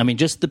lot of time. I mean,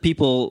 just the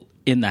people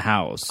in the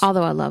house.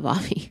 Although I love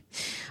Avi.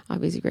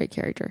 Avi's a great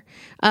character.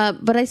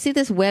 But I see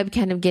this web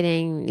kind of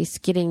getting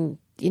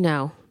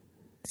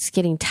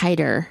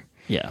tighter.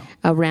 Yeah.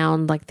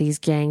 Around like these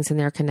gangs and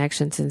their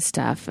connections and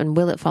stuff. And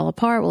will it fall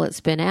apart? Will it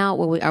spin out?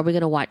 Are we going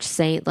to watch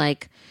Saint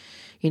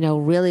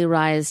really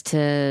rise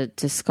to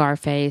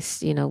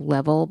Scarface,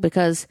 level?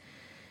 Because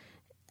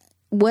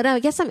what I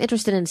guess I'm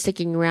interested in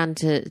sticking around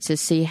to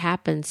see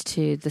happens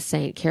to the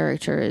Saint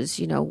character is,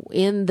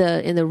 in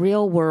the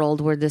real world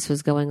where this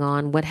was going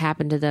on, what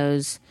happened to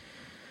those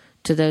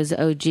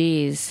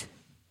OGs,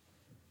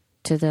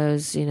 to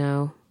those,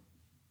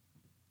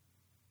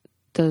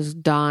 those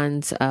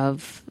dons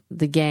of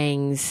the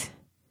gangs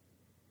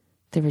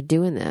that were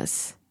doing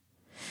this.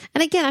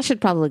 And again, I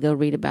should probably go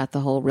read about the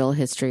whole real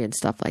history and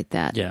stuff like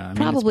that. Yeah, I mean,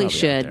 probably it's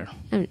should.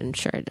 I'm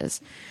sure it is.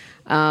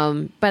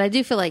 But I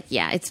do feel like,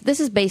 this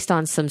is based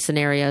on some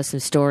scenarios, some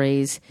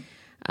stories,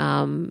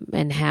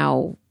 and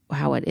how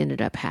it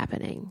ended up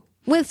happening.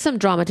 With some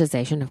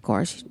dramatization, of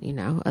course,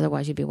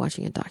 otherwise you'd be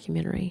watching a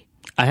documentary.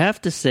 I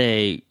have to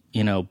say,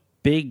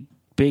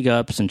 big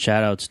ups and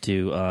shout outs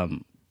to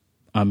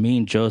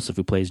Amin Joseph,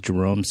 who plays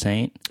Jerome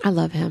Saint. I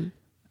love him.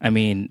 I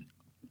mean,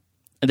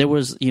 there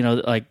was,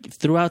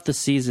 throughout the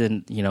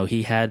season,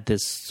 he had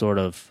this sort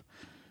of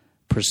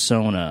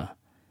persona.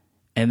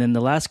 And then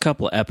the last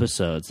couple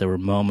episodes, there were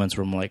moments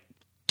where I'm like,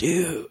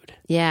 dude.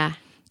 Yeah.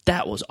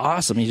 That was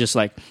awesome. He's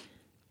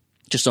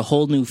just a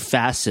whole new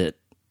facet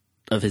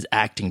of his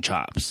acting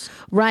chops.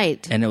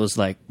 Right. And it was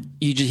like,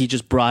 he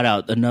just brought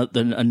out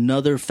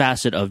another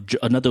facet of,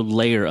 another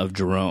layer of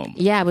Jerome.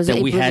 Yeah,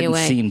 that we hadn't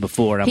seen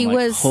before. And I'm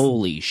like,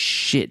 holy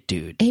shit,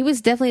 dude. He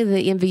was definitely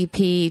the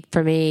MVP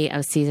for me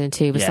of season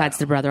 2, besides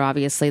the brother,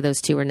 obviously. Those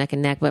two were neck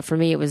and neck. But for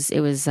me, it was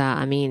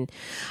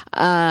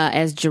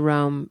as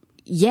Jerome.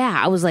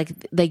 Yeah, I was like,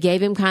 they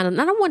gave him kind of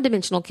not a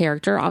one-dimensional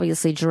character.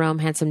 Obviously, Jerome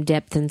had some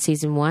depth in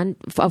season 1,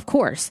 of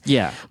course.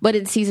 Yeah. But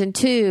in season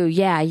 2,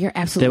 you're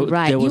absolutely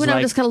right. You and I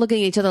were just kind of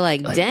looking at each other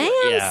like,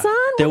 damn, son,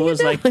 there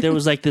was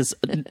like this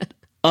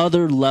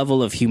other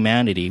level of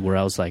humanity where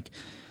I was like,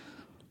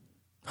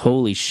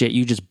 holy shit,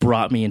 you just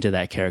brought me into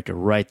that character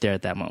right there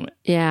at that moment.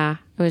 Yeah,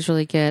 it was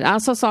really good. I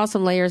also saw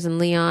some layers in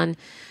Leon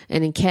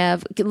and in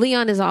Kev.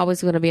 Leon is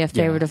always going to be a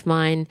favorite of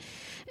mine.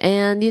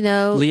 And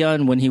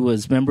Leon,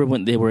 remember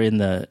when they were in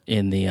the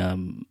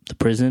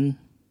prison?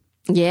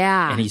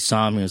 Yeah. And he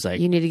saw him, he was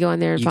like, you need to go in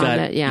there and find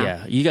it. Yeah.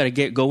 Yeah. You got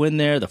to go in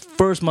there. The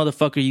first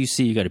motherfucker you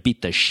see, you got to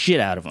beat the shit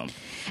out of him.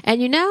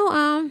 And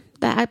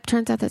that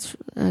turns out that's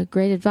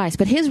great advice.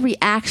 But his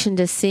reaction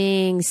to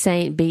seeing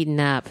Saint beaten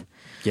up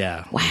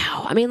Yeah.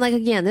 Wow. I mean, like,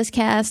 again, this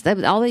cast,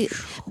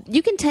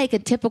 you can take a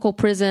typical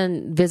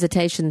prison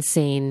visitation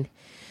scene,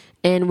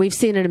 and we've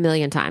seen it a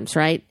million times,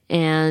 right?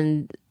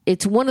 And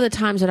it's one of the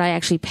times that I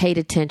actually paid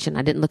attention.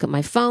 I didn't look at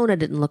my phone. I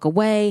didn't look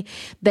away.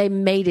 They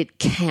made it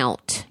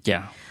count.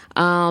 Yeah.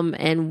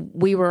 And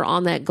we were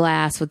on that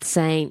glass with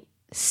Saint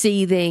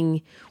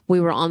seething. We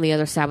were on the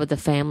other side with the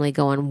family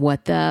going,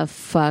 what the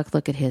fuck?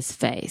 Look at his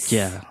face.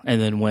 Yeah. And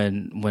then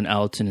when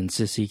Alton and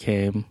Sissy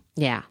came,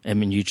 yeah. I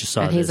mean, you just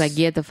saw and he's this, like,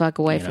 get the fuck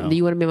away from me. Do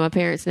you want to be my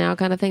parents now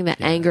kind of thing?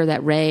 That anger,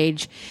 that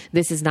rage,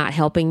 this is not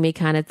helping me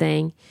kind of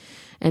thing.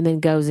 And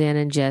then goes in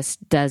and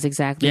just does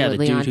exactly what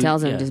Leon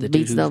tells him. Just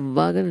beats the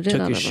fucking shit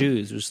out of him. Took his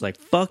shoes. Was like,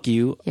 fuck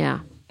you. Yeah.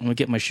 I'm going to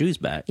get my shoes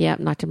back. Yeah.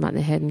 Knocked him right in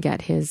the head and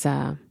got his,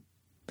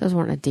 those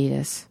weren't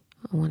Adidas.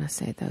 I want to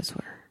say those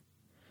were.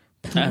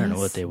 I don't know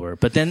what they were.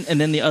 But then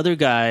the other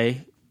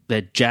guy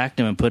that jacked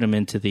him and put him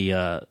into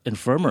the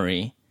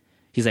infirmary,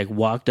 he's like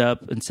walked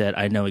up and said,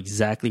 I know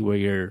exactly where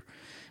your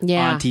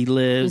auntie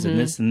lives and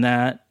this and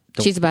that.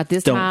 She's about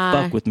this high.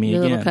 Don't fuck with me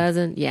your again. Little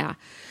cousin. Yeah.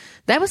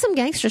 That was some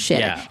gangster shit.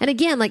 Yeah. And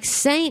again, like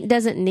Saint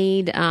doesn't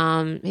need,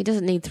 he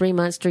doesn't need 3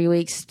 months, 3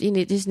 weeks.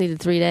 He just needed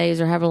 3 days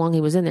or however long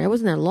he was in there. It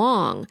wasn't there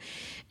long.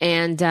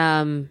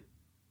 And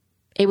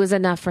it was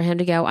enough for him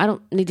to go, I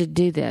don't need to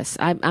do this.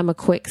 I'm a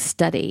quick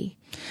study.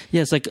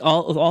 Yeah, it's like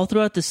all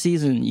throughout the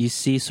season, you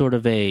see sort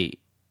of you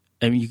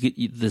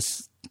get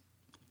this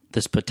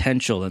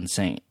potential in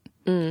Saint.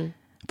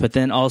 But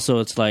then also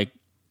it's like,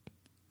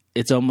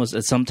 it's almost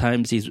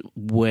sometimes he's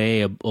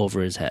way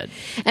over his head.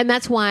 And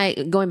that's why,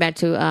 going back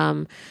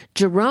to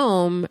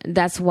Jerome,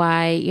 that's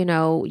why,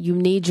 you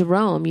need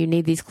Jerome. You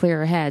need these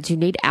clearer heads. You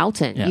need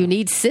Alton. Yeah. You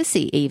need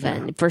Sissy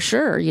even, for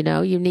sure.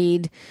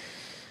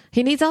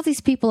 He needs all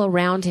these people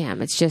around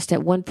him. It's just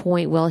at one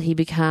point, will he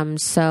become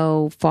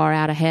so far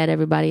out ahead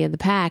everybody in the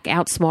pack,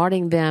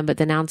 outsmarting them, but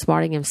then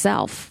outsmarting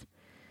himself.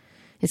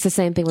 It's the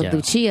same thing with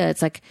Lucia.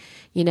 It's like,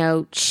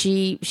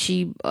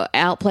 she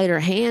outplayed her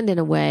hand in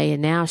a way,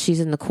 and now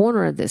she's in the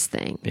corner of this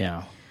thing.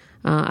 Yeah.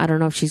 I don't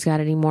know if she's got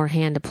any more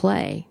hand to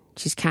play.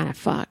 She's kind of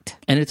fucked.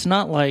 And it's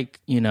not like,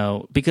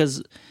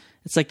 because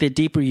it's like the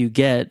deeper you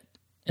get,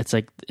 it's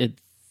like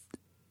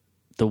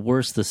the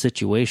worse the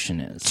situation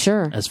is.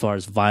 Sure. As far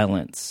as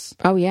violence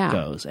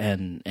goes.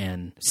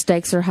 And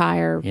stakes are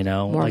higher,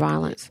 more like,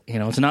 violence.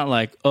 It's not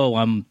like, oh,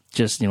 I'm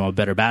just, a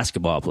better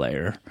basketball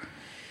player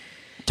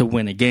to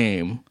win a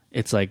game.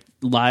 It's like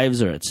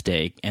lives are at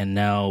stake, and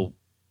now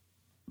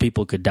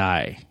people could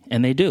die,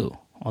 and they do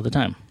all the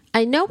time.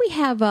 I know we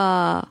have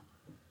and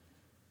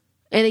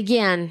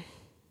again,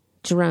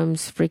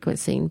 Jerome's frequent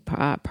scene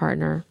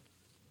partner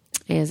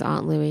is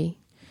Aunt Louie.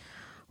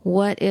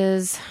 What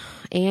is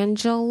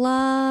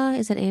Angela?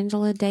 Is it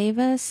Angela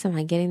Davis? Am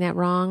I getting that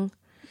wrong?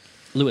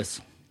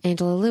 Lewis.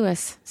 Angela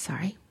Lewis.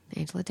 Sorry.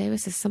 Angela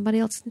Davis is somebody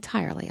else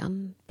entirely.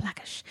 I'm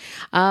Blackish.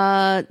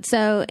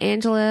 So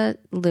Angela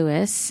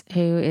Lewis,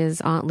 who is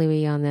Aunt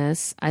Louie on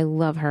this, I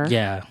love her.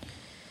 Yeah.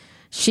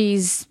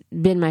 She's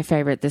been my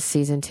favorite this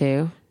season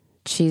too.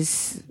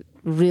 She's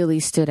really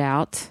stood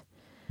out.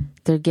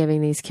 They're giving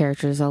these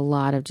characters a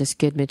lot of just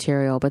good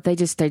material, but they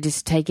just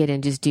take it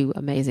and just do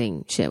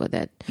amazing shit with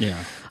it.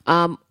 Yeah.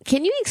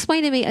 Can you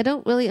explain to me? I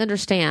don't really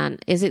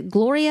understand. Is it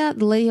Gloria,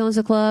 the lady who owns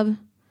the club?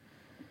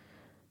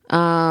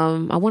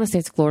 I want to say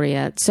it's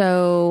Gloria.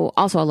 So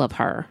also I love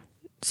her.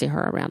 See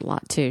her around a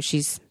lot too.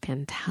 She's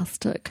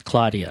fantastic.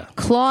 Claudia.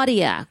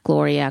 Gloria.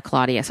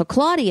 So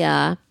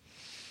Claudia,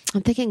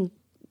 I'm thinking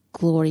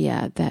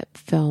Gloria, that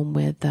film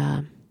with,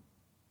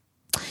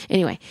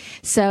 anyway.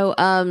 So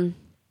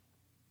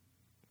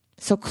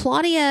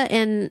Claudia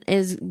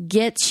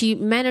she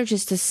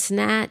manages to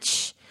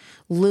snatch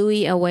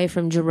Louis away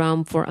from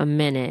Jerome for a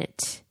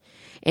minute.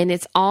 And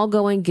it's all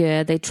going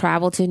good. They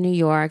travel to New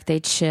York. They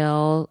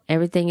chill.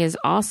 Everything is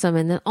awesome.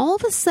 And then all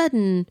of a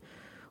sudden,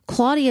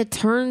 Claudia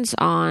turns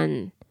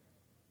on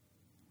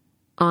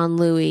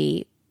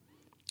Louis.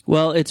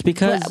 Well, it's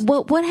because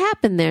what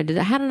happened there?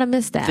 How did I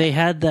miss that? They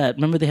had that.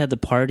 Remember, they had the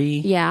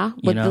party. Yeah,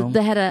 they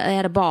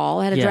had a ball.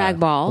 They had a drag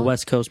ball, the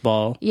West Coast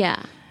ball.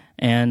 Yeah,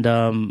 and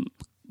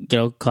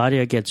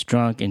Claudia gets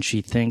drunk and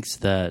she thinks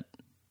that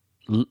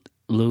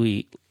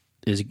Luis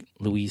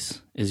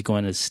is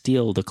going to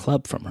steal the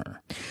club from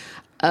her.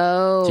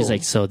 Oh. She's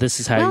like, so this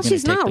is how you're going to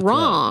take the club. Well, she's not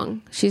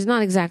wrong. She's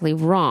not exactly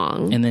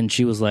wrong. And then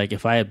she was like,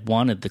 if I had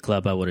wanted the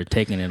club, I would have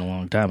taken it a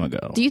long time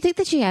ago. Do you think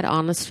that she had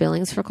honest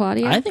feelings for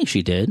Claudia? I think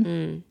she did.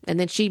 And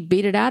then she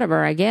beat it out of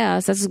her, I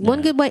guess. That's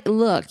one good way.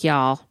 Look,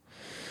 y'all.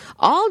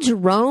 All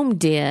Jerome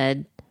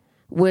did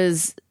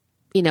was,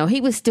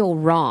 he was still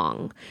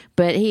wrong.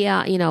 But he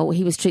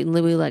was treating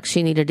Louis like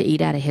she needed to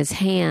eat out of his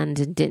hand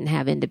and didn't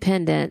have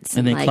independence.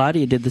 And then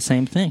Claudia did the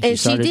same thing. And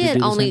she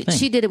did, only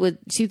she did it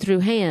she threw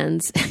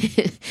hands.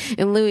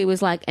 And Louis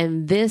was like,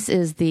 and this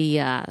is the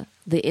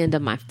end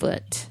of my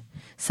foot.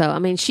 So, I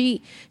mean,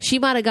 she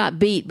might have got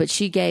beat, but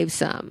she gave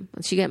some.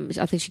 I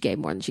think she gave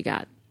more than she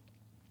got.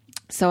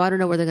 So I don't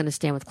know where they're going to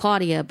stand with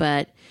Claudia,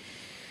 but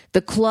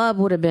The club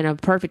would have been a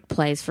perfect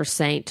place for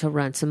Saint to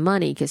run some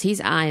money because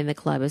he's eyeing the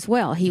club as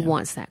well. He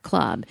wants that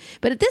club.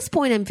 But at this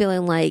point, I'm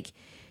feeling like,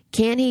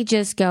 can't he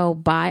just go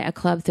buy a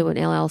club through an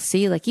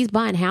LLC? Like, he's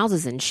buying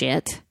houses and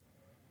shit.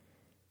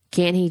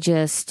 Can't he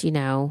just,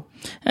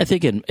 I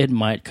think it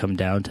might come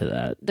down to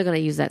that. They're going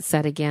to use that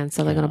set again,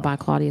 so they're going to buy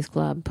Claudia's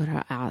club, put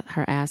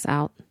her ass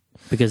out.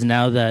 Because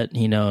now that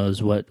he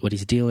knows what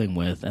he's dealing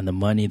with and the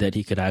money that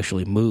he could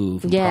actually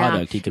move,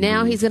 product he could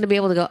now move. He's going to be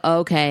able to go,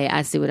 okay,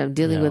 I see what I'm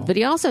dealing with. But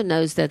he also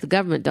knows that the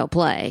government don't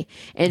play.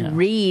 And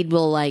Reed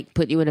will,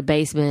 put you in a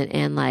basement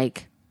and,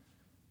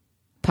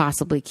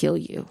 possibly kill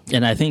you.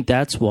 And I think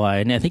that's why,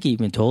 and I think he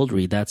even told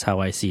Reed, that's how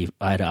I see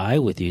eye to eye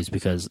with you, is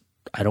because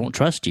I don't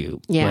trust you,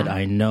 but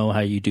I know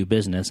how you do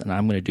business, and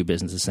I'm going to do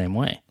business the same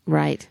way.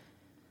 Right.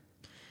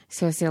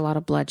 So I see a lot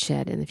of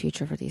bloodshed in the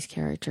future for these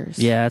characters.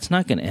 Yeah, it's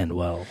not going to end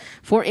well.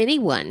 For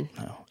anyone.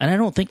 No. And I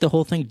don't think the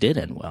whole thing did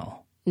end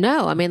well.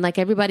 No, I mean,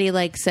 everybody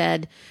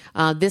said,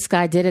 this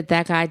guy did it,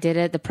 that guy did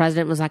it. The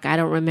president was like, I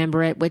don't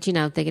remember it, which,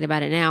 thinking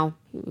about it now,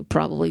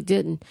 probably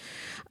didn't.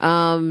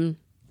 There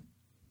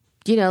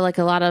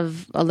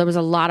was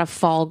a lot of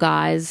fall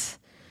guys.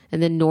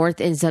 And then North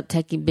ends up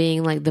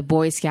being the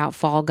Boy Scout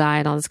fall guy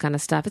and all this kind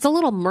of stuff. It's a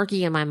little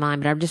murky in my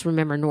mind, but I just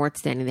remember North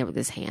standing there with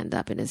his hand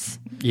up in his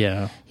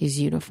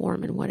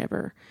uniform and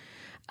whatever.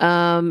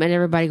 And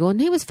everybody going,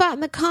 he was fighting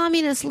the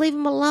communists. Leave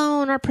him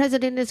alone. Our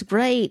president is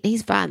great.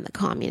 He's fighting the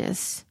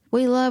communists.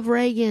 We love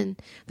Reagan.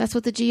 That's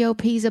what the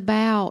GOP's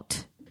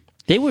about.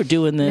 They were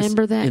doing this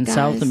in guys?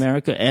 South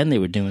America, and they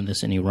were doing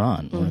this in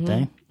Iran, weren't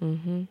they?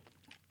 Mm-hmm.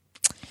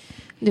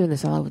 Doing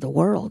this all over the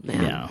world,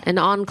 man. Yeah. And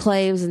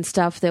enclaves and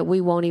stuff that we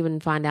won't even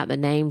find out the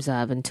names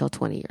of until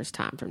 20 years'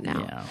 time from now.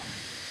 Yeah.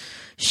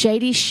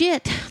 Shady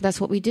shit.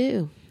 That's what we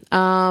do.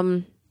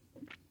 I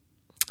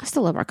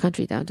still love our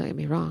country, though. Don't get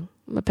me wrong.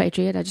 I'm a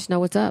patriot. I just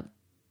know what's up.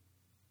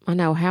 I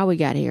know how we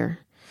got here.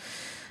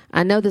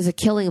 I know there's a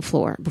killing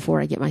floor before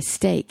I get my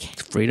steak.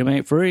 Freedom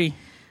ain't free.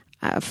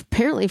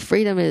 Apparently,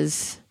 freedom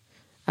is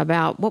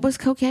about, what was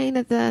cocaine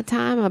at the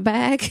time? A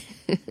bag?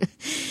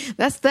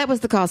 That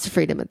was the cost of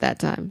freedom at that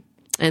time.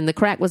 And the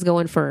crack was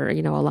going for,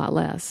 a lot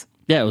less.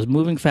 Yeah, it was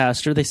moving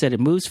faster. They said it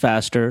moves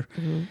faster.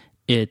 Mm-hmm.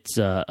 It's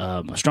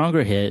a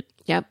stronger hit.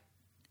 Yep.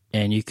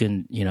 And you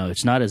can,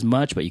 it's not as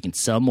much, but you can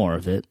sell more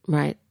of it.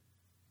 Right.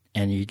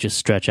 And you just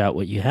stretch out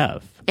what you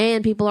have.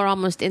 And people are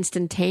almost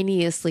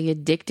instantaneously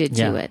addicted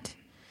to it.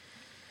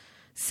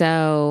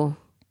 So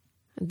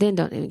then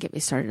don't even get me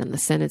started on the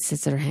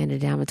sentences that are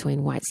handed down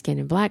between white skin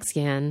and black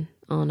skin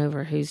on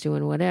over who's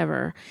doing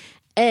whatever.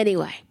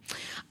 Anyway,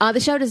 the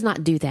show does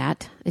not do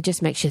that. It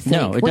just makes you think.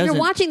 No, when you're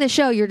watching the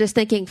show, you're just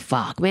thinking,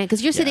 fuck, man,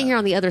 because you're sitting here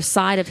on the other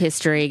side of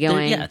history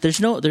going... There's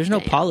no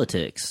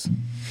politics.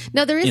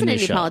 No, there isn't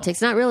any politics.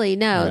 Not really,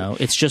 no.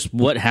 It's just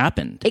what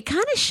happened. It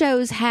kind of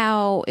shows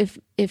how,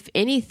 if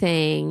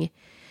anything,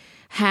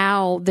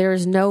 how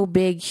there's no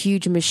big,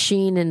 huge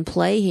machine in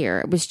play here.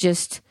 It was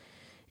just...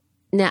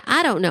 Now,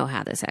 I don't know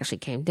how this actually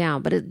came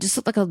down, but it just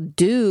looked like a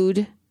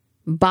dude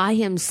by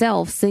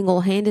himself,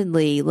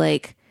 single-handedly,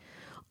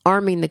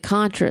 arming the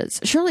Contras.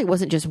 Surely it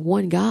wasn't just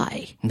one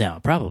guy. No,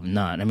 probably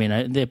not. I mean,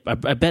 I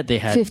bet they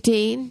had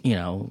 15,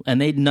 and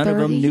none 30? of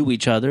them knew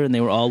each other, and they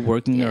were all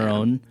working their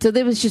own. So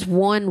there was just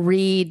one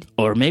Reed,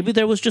 or maybe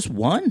there was just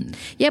one.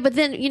 Yeah, but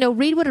then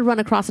Reed would have run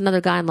across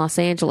another guy in Los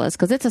Angeles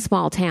because it's a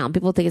small town.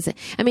 People think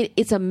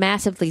it's a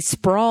massively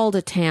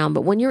sprawled town,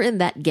 but when you're in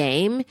that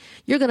game,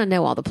 you're going to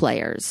know all the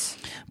players.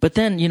 But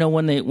then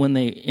when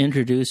they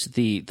introduced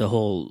the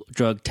whole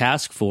drug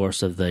task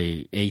force of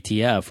the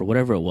ATF or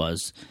whatever it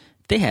was.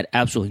 They had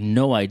absolutely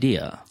no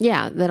idea.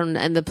 Yeah,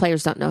 and the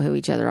players don't know who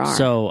each other are.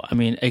 So, I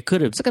mean, it could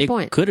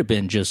have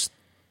been just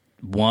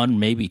one,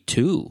 maybe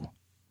two.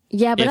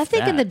 Yeah, but I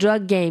think in the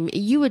drug game,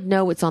 you would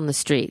know what's on the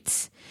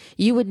streets.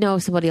 You would know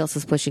if somebody else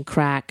is pushing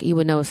crack. You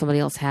would know if somebody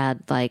else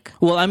had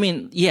Well, I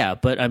mean, yeah,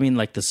 but I mean,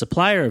 the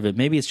supplier of it,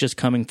 maybe it's just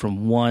coming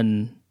from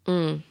one.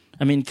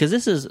 I mean, because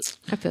this is.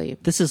 I feel you.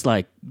 This is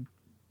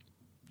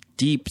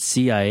deep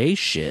CIA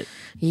shit.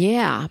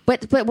 Yeah,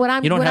 but what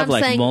I'm you don't what have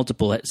I'm saying,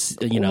 multiple,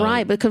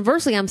 right? But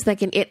conversely, I'm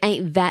thinking it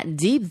ain't that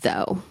deep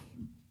though.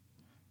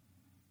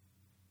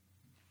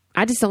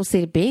 I just don't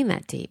see it being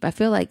that deep. I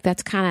feel like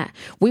that's kind of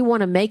we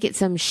want to make it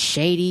some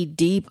shady,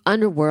 deep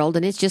underworld,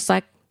 and it's just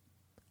like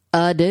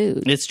a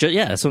dude. It's just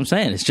that's what I'm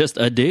saying. It's just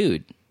a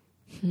dude,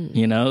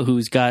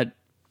 who's got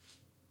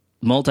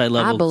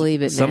multi-level. I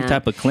believe it. Some man.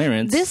 type of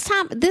clearance. This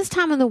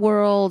time in the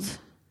world.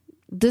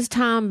 This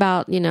time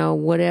about,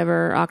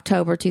 whatever,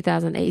 October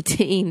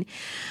 2018,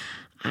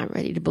 I'm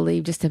ready to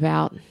believe just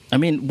about. I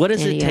mean, what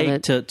does it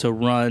take to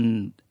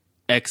run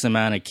X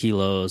amount of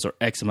kilos or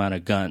X amount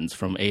of guns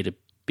from A to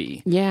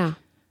B? Yeah.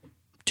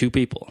 2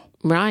 people.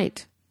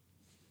 Right.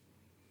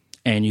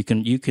 And you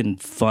can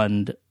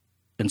fund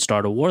and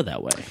start a war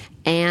that way.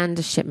 And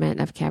a shipment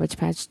of Cabbage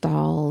Patch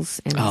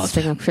dolls and a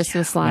string of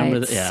Christmas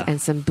lights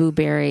and some Boo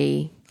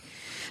Berry.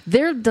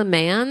 Their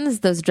demands,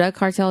 those drug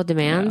cartel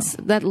demands,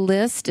 that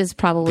list is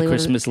probably The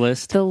Christmas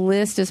list. The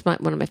list is one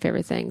of my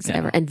favorite things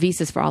ever. And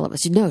visas for all of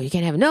us. No, you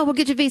can't have it. No, we'll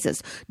get you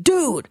visas.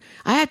 Dude,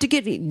 I have to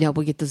get... No,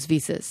 we'll get those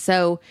visas.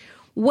 So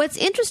what's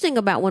interesting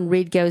about when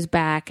Reed goes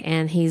back,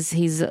 and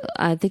he's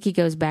I think he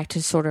goes back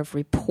to sort of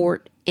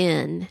report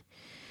in,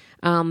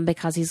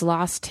 because he's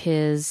lost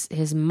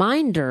his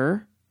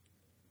minder,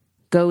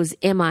 goes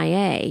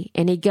MIA,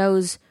 and he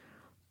goes...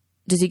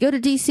 Does he go to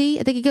D.C.?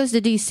 I think he goes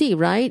to D.C.,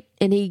 right?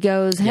 And he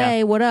goes,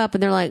 hey, what up?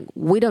 And they're like,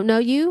 we don't know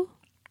you?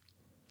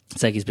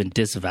 It's like he's been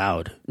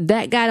disavowed.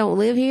 That guy don't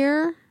live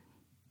here?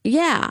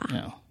 Yeah.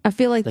 No. I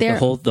feel like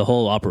the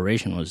whole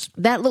operation was...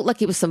 That looked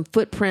like it was some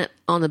footprint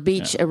on the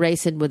beach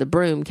erased with a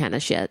broom kind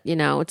of shit. You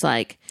know, it's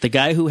like... The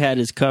guy who had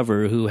his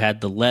cover, who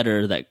had the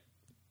letter that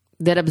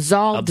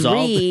absolved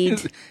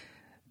Reed...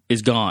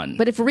 is gone.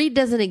 But if Reed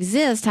doesn't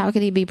exist, how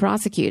can he be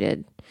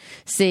prosecuted?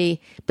 See,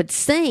 but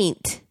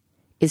Saint...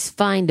 is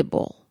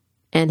findable,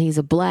 and he's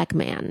a black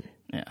man.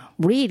 Yeah.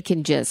 Reed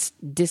can just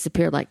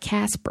disappear like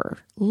Casper,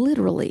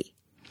 literally.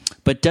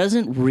 But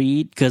doesn't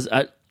Reed, because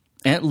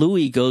Aunt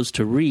Louie goes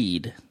to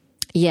Reed.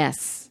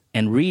 Yes.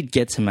 And Reed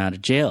gets him out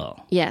of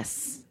jail.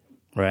 Yes.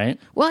 Right?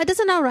 Well, it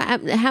doesn't know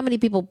how many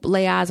people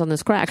lay eyes on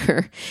this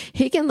cracker.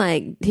 He can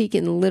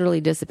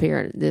literally disappear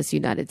in this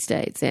United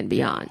States and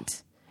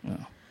beyond.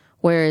 Yeah.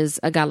 Whereas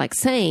a guy like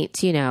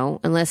Saint, you know,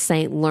 unless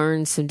Saint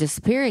learns some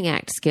disappearing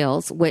act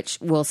skills, which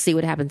we'll see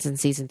what happens in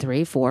season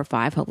 3, 4,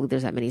 5. Hopefully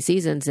there's that many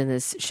seasons in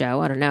this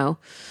show. I don't know.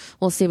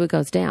 We'll see what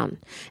goes down.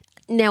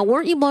 Now,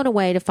 weren't you blown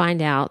away to find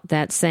out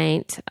that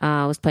Saint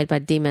was played by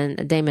Damon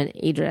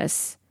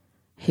Idris,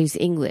 who's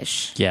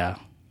English? Yeah.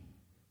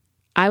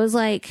 I was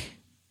like,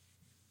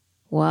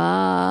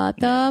 what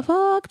the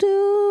fuck,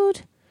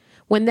 dude?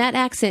 When that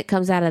accent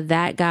comes out of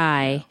that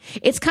guy,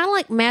 it's kind of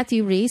like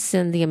Matthew Rhys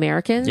in The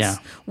Americans. Yeah.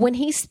 When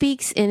he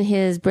speaks in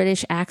his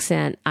British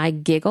accent, I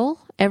giggle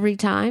every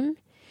time.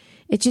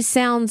 It just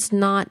sounds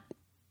not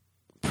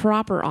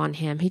proper on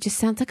him. He just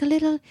sounds like a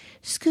little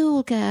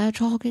schoolgirl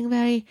talking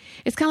very...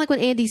 It's kind of like when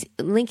Andy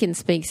Lincoln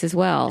speaks as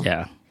well.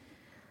 Yeah.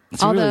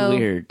 It's really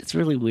weird. It's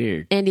really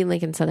weird. Andy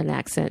Lincoln's Southern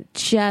accent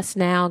just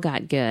now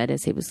got good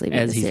as he was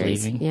leaving the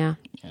series. Leaving? Yeah.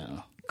 Yeah.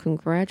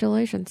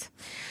 Congratulations.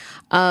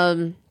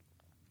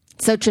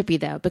 So trippy,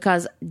 though,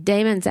 because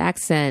Damon's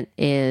accent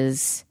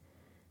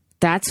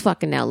that's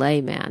fucking L.A.,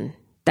 man.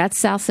 That's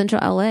South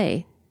Central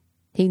L.A.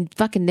 He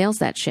fucking nails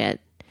that shit.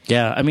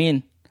 Yeah, I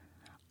mean,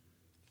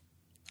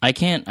 I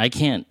can't...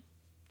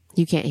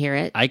 You can't hear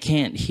it? I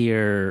can't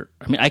hear...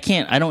 I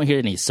don't hear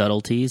any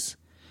subtleties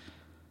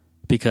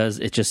because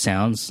it just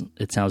sounds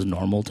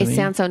normal to me. It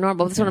sounds so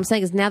normal. That's what I'm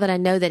saying, is now that I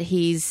know that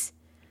he's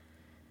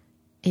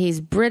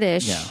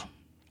British... Yeah.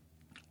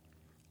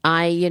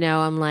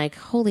 I'm like,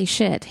 holy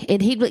shit. And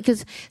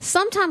because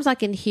sometimes I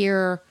can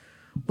hear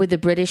with the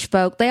British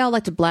folk, they all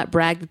like to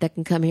brag that they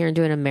can come here and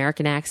do an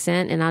American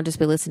accent, and I'll just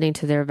be listening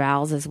to their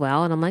vowels as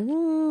well. And I'm like,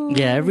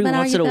 yeah, every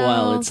once in a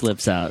while it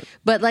slips out.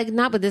 But like,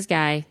 not with this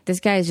guy. This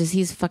guy is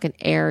he's fucking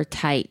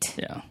airtight.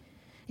 Yeah.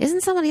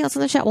 Isn't somebody else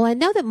on the show? Well, I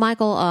know that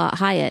Michael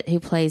Hyatt,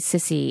 who plays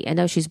Sissy, I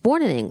know she's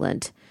born in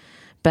England,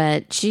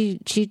 but she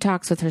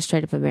talks with her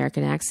straight up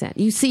American accent.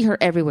 You see her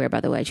everywhere,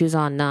 by the way. She was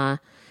on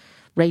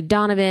Ray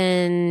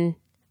Donovan.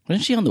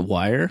 Wasn't she on The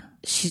Wire?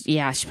 She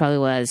probably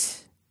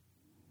was.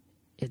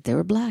 If they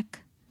were black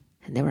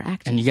and they were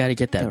acting. And you got to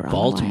get that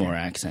Baltimore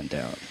accent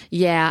down.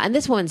 Yeah, and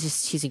this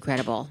one's she's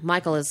incredible.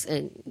 Michael is,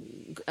 I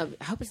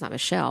hope it's not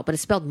Michelle, but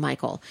it's spelled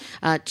Michael.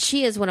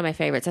 She is one of my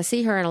favorites. I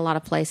see her in a lot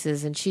of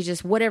places, and she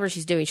just, whatever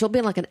she's doing, she'll be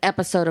in like an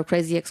episode of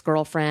Crazy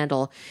Ex-Girlfriend,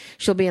 or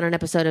she'll be in an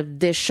episode of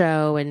this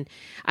show, and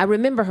I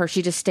remember her.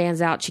 She just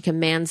stands out. She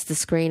commands the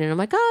screen, and I'm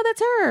like, oh,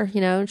 that's her.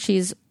 You know,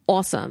 she's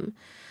awesome.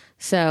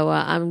 So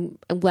I'm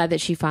glad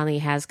that she finally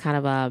has kind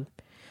of a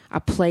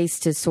place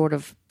to sort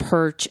of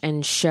perch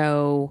and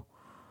show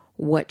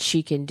what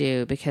she can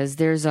do, because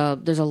there's a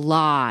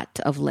lot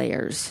of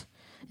layers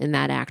in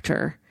that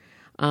actor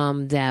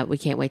that we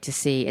can't wait to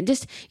see. And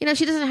just,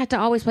 she doesn't have to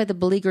always play the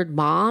beleaguered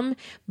mom,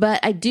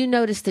 but I do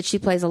notice that she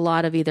plays a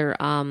lot of either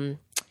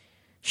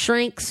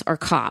shrinks or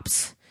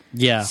cops.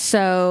 Yeah.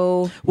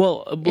 So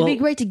it'd be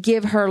great to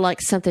give her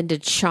like something to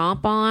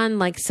chomp on,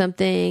 like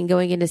something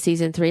going into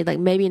season 3, like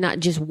maybe not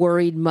just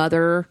worried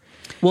mother,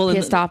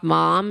 pissed off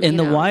mom. In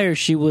The Wire,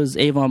 she was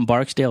Avon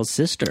Barksdale's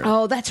sister.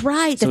 Oh, that's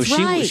right. That's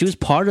right. She was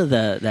part of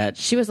that.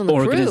 She was on the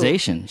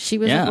organization. Crew. She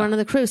was one of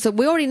the crew. So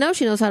we already know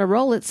she knows how to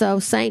roll it. So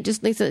Saint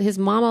just thinks that his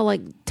mama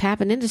like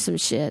tapping into some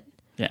shit.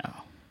 Yeah.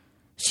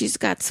 She's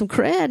got some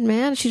cred,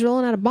 man. She's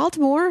rolling out of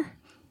Baltimore.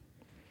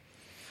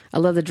 I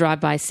love the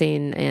drive-by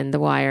scene in The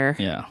Wire.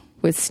 Yeah.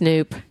 With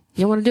Snoop.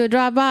 You want to do a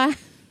drive-by?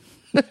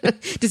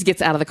 Just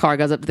gets out of the car,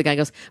 goes up to the guy,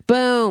 goes,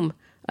 boom,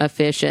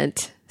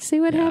 efficient. See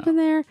what happened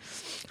there?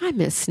 I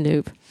miss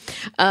Snoop.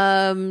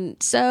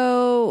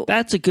 So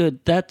that's a good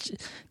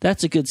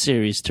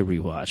series to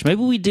rewatch.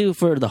 Maybe we do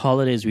for the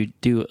holidays. We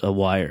do a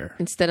Wire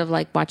instead of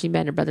like watching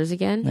Band of Brothers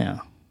again.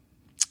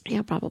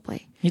 Yeah,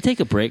 probably. You take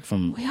a break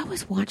from. We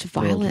always watch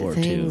violent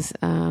things.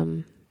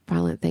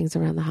 Violent things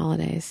around the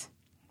holidays.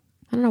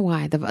 I don't know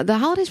why. The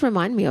holidays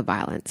remind me of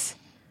violence.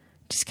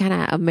 Just kind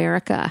of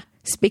America.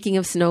 Speaking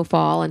of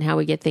snowfall and how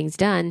we get things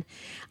done,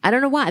 I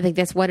don't know why. I think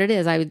that's what it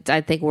is.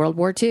 I think World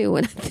War II,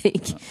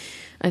 and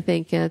I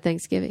think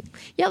Thanksgiving.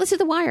 Yeah, let's do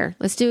The Wire.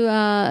 Let's do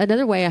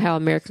another way of how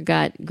America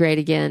got great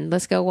again.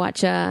 Let's go watch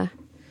The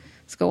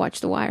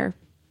Wire.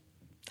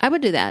 I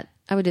would do that.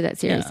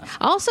 Series. Yeah.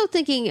 Also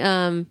thinking,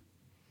 I'm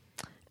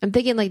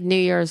thinking like New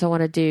Year's. I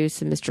want to do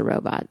some Mr.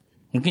 Robot.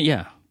 Okay,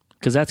 yeah,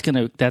 because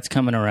that's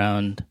coming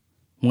around.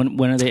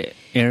 When are they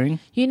airing?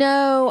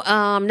 No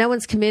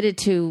one's committed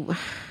to.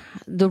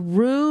 The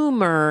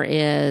rumor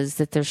is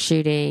that they're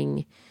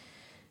shooting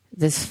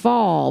this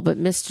fall, but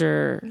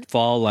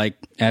Fall, like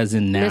as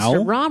in now?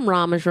 Mr. Rom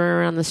Rom is running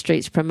around the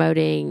streets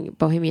promoting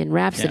Bohemian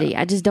Rhapsody.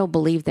 Yeah. I just don't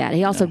believe that.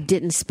 He also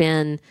didn't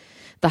spend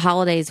the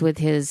holidays with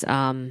his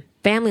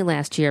family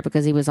last year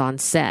because he was on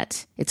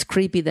set. It's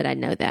creepy that I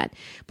know that.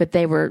 But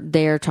they were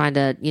there trying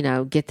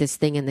to, get this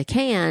thing in the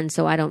can,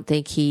 so I don't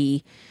think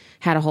he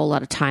had a whole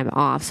lot of time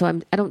off.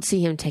 So I don't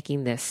see him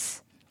taking this.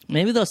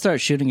 Maybe they'll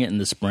start shooting it in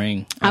the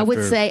spring. I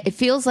would say it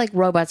feels like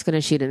Robot's going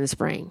to shoot in the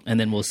spring. And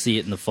then we'll see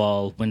it in the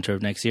fall, winter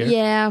of next year?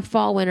 Yeah,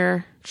 fall,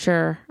 winter,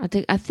 sure. I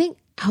think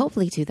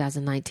hopefully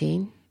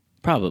 2019.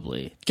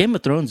 Probably. Game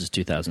of Thrones is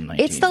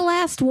 2019. It's the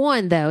last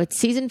one, though. It's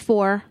season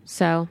 4.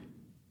 So,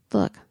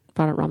 look,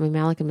 brought up Rami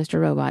Malek and Mr.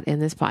 Robot in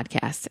this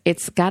podcast.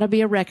 It's got to be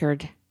a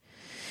record.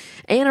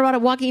 And I brought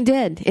up Walking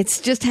Dead.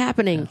 It's just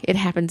happening. Yeah. It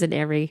happens in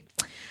every...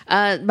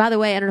 by the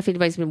way, I don't know if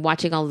anybody's been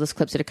watching all of those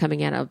clips that are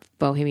coming out of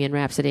Bohemian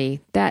Rhapsody.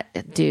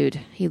 That dude,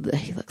 he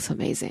looks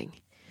amazing.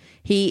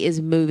 He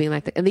is moving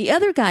like that. And the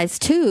other guys,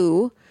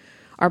 too,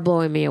 are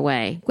blowing me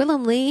away.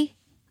 Willem Lee,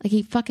 like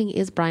he fucking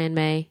is Brian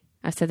May.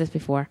 I've said this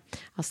before.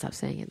 I'll stop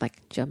saying it.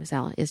 Like Joe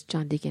Mazzola is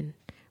John Deacon.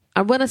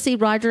 I want to see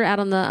Roger out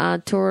on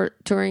the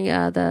touring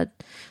the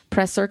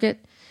press circuit.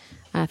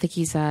 I think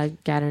he's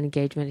got an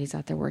engagement. He's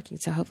out there working.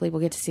 So hopefully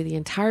we'll get to see the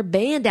entire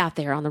band out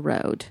there on the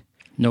road.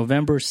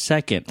 November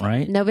 2nd,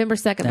 right? November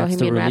 2nd, That's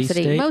Bohemian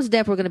Rhapsody. Date? Most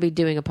definitely we're going to be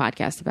doing a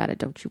podcast about it.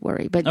 Don't you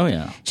worry. But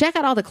check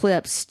out all the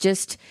clips.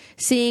 Just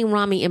seeing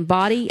Rami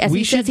embody. As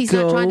he says, he's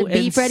not trying to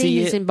be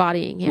Freddie. He's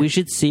embodying him. We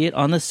should see it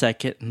on the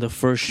 2nd, the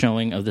first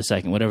showing of the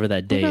 2nd, whatever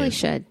that day is. We really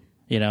should.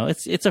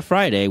 It's a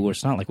Friday where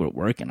it's not like we're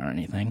working or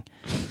anything.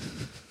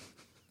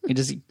 You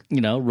just,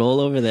 roll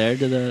over there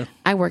to the...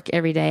 I work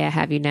every day, I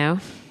have you know.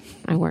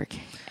 I work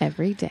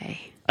every day.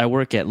 I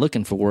work at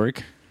Looking for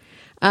Work.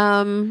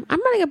 I'm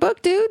writing a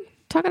book, dude.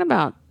 Talking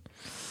about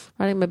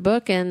writing my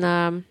book, and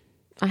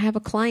I have a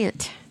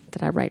client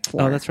that I write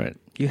for. Oh, that's right.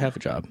 You have a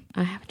job.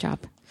 I have a job.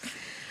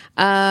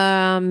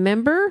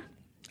 Member?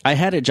 I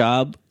had a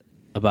job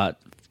about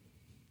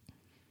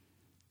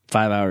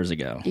 5 hours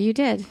ago. You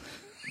did.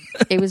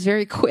 It was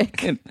very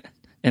quick.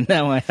 And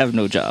now I have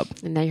no job.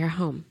 And now you're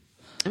home.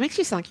 It makes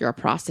you sound like you're a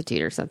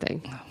prostitute or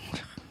something.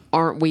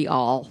 Aren't we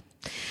all?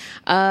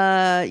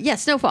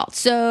 Snowfall.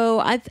 So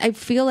I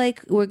feel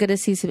like we're going to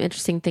see some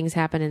interesting things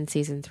happen in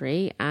season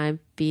 3. I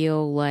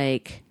feel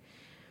like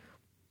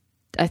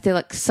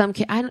some.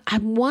 I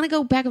want to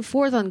go back and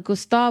forth on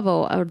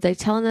Gustavo. Are they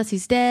telling us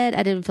he's dead?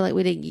 I didn't feel like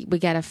we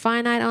got a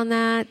finite on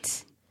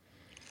that.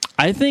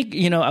 I think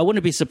I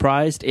wouldn't be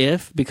surprised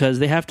because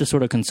they have to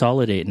sort of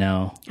consolidate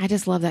now. I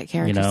just love that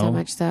character so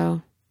much.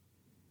 Though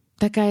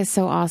that guy is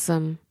so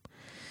awesome.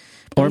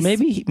 Or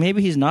maybe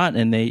he's not,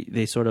 and they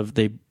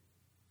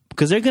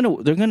because they're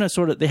gonna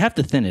sort of, they have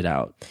to thin it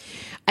out.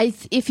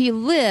 If he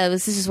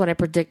lives, this is what I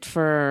predict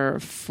for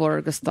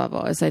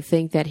Gustavo. Is I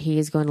think that he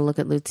is going to look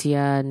at Lucia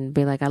and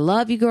be like, "I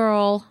love you,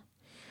 girl,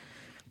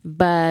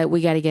 but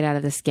we got to get out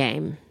of this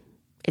game.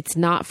 It's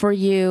not for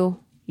you.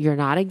 You're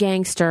not a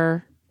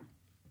gangster.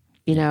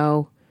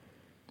 You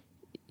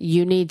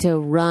need to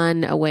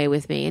run away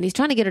with me." And he's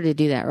trying to get her to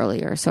do that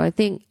earlier. So I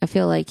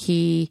feel like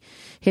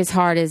his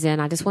heart is in,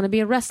 I just want to be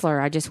a wrestler.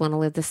 I just want to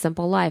live this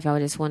simple life. I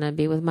just want to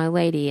be with my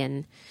lady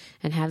and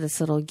have this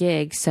little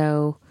gig.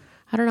 So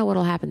I don't know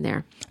what'll happen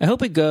there. I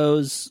hope it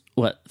goes,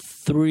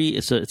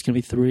 3? So it's going to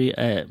be 3,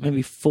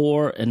 maybe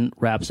 4 and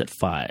wraps at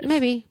 5.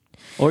 Maybe.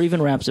 Or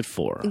even wraps at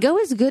 4. Go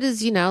as good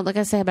as, like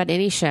I say about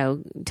any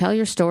show. Tell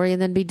your story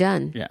and then be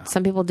done. Yeah.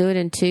 Some people do it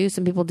in 2.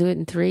 Some people do it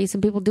in 3.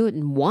 Some people do it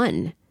in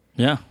 1.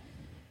 Yeah.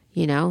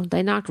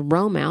 They knocked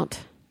Rome out.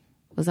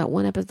 Was that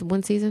 1 episode,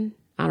 1 season?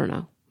 I don't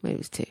know. Maybe it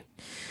was 2.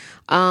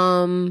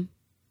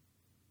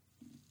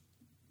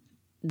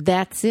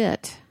 That's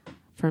it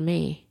for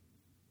me.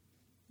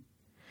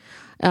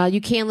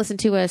 You can listen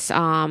to us.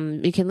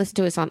 You can listen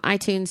to us on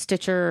iTunes,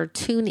 Stitcher,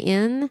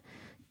 TuneIn,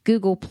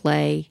 Google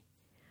Play.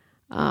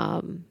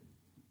 I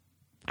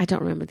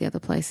don't remember the other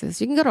places.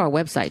 You can go to our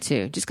website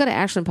too. Just go to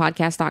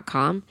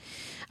ashlandpodcast.com.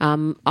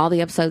 All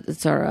the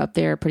episodes are up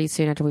there pretty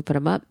soon after we put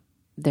them up.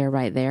 They're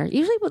right there.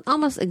 Usually with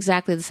almost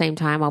exactly the same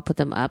time, I'll put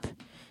them up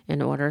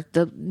in order.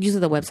 Usually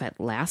the website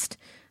last.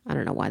 I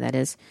don't know why that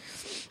is.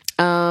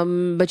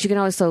 But you can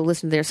also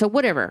listen there. So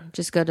whatever,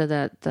 just go to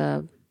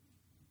the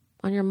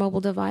on your mobile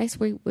device.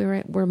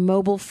 We're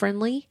mobile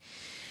friendly.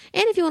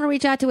 And if you want to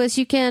reach out to us,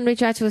 you can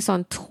reach out to us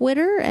on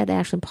Twitter at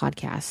Ashland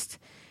Podcast.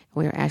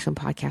 We are Ashland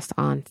Podcast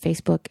on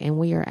Facebook, and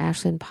we are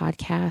Ashland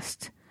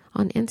Podcast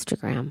on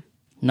Instagram.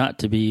 Not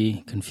to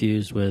be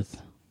confused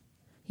with...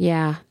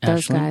 Yeah,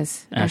 those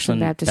guys. Ashland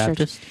Baptist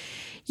Church.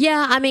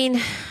 Yeah, I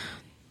mean,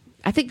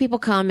 I think people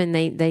come and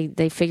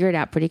they figure it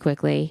out pretty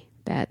quickly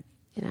that,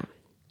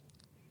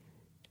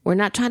 we're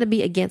not trying to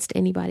be against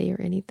anybody or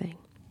anything.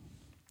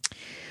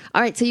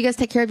 All right, so you guys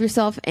take care of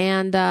yourself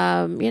and,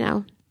 I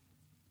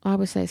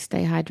would say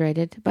stay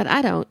hydrated, but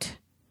I don't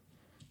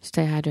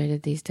stay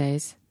hydrated these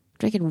days. I'm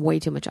drinking way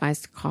too much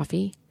iced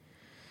coffee.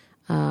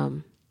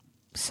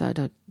 So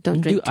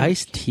don't drink. Do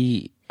iced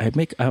tea. I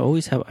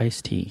always have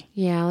iced tea.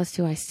 Yeah, let's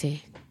do iced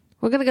tea.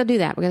 We're going to go do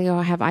that. We're going to go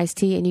have iced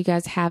tea, and you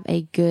guys have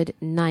a good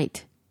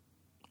night.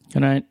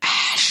 Good night.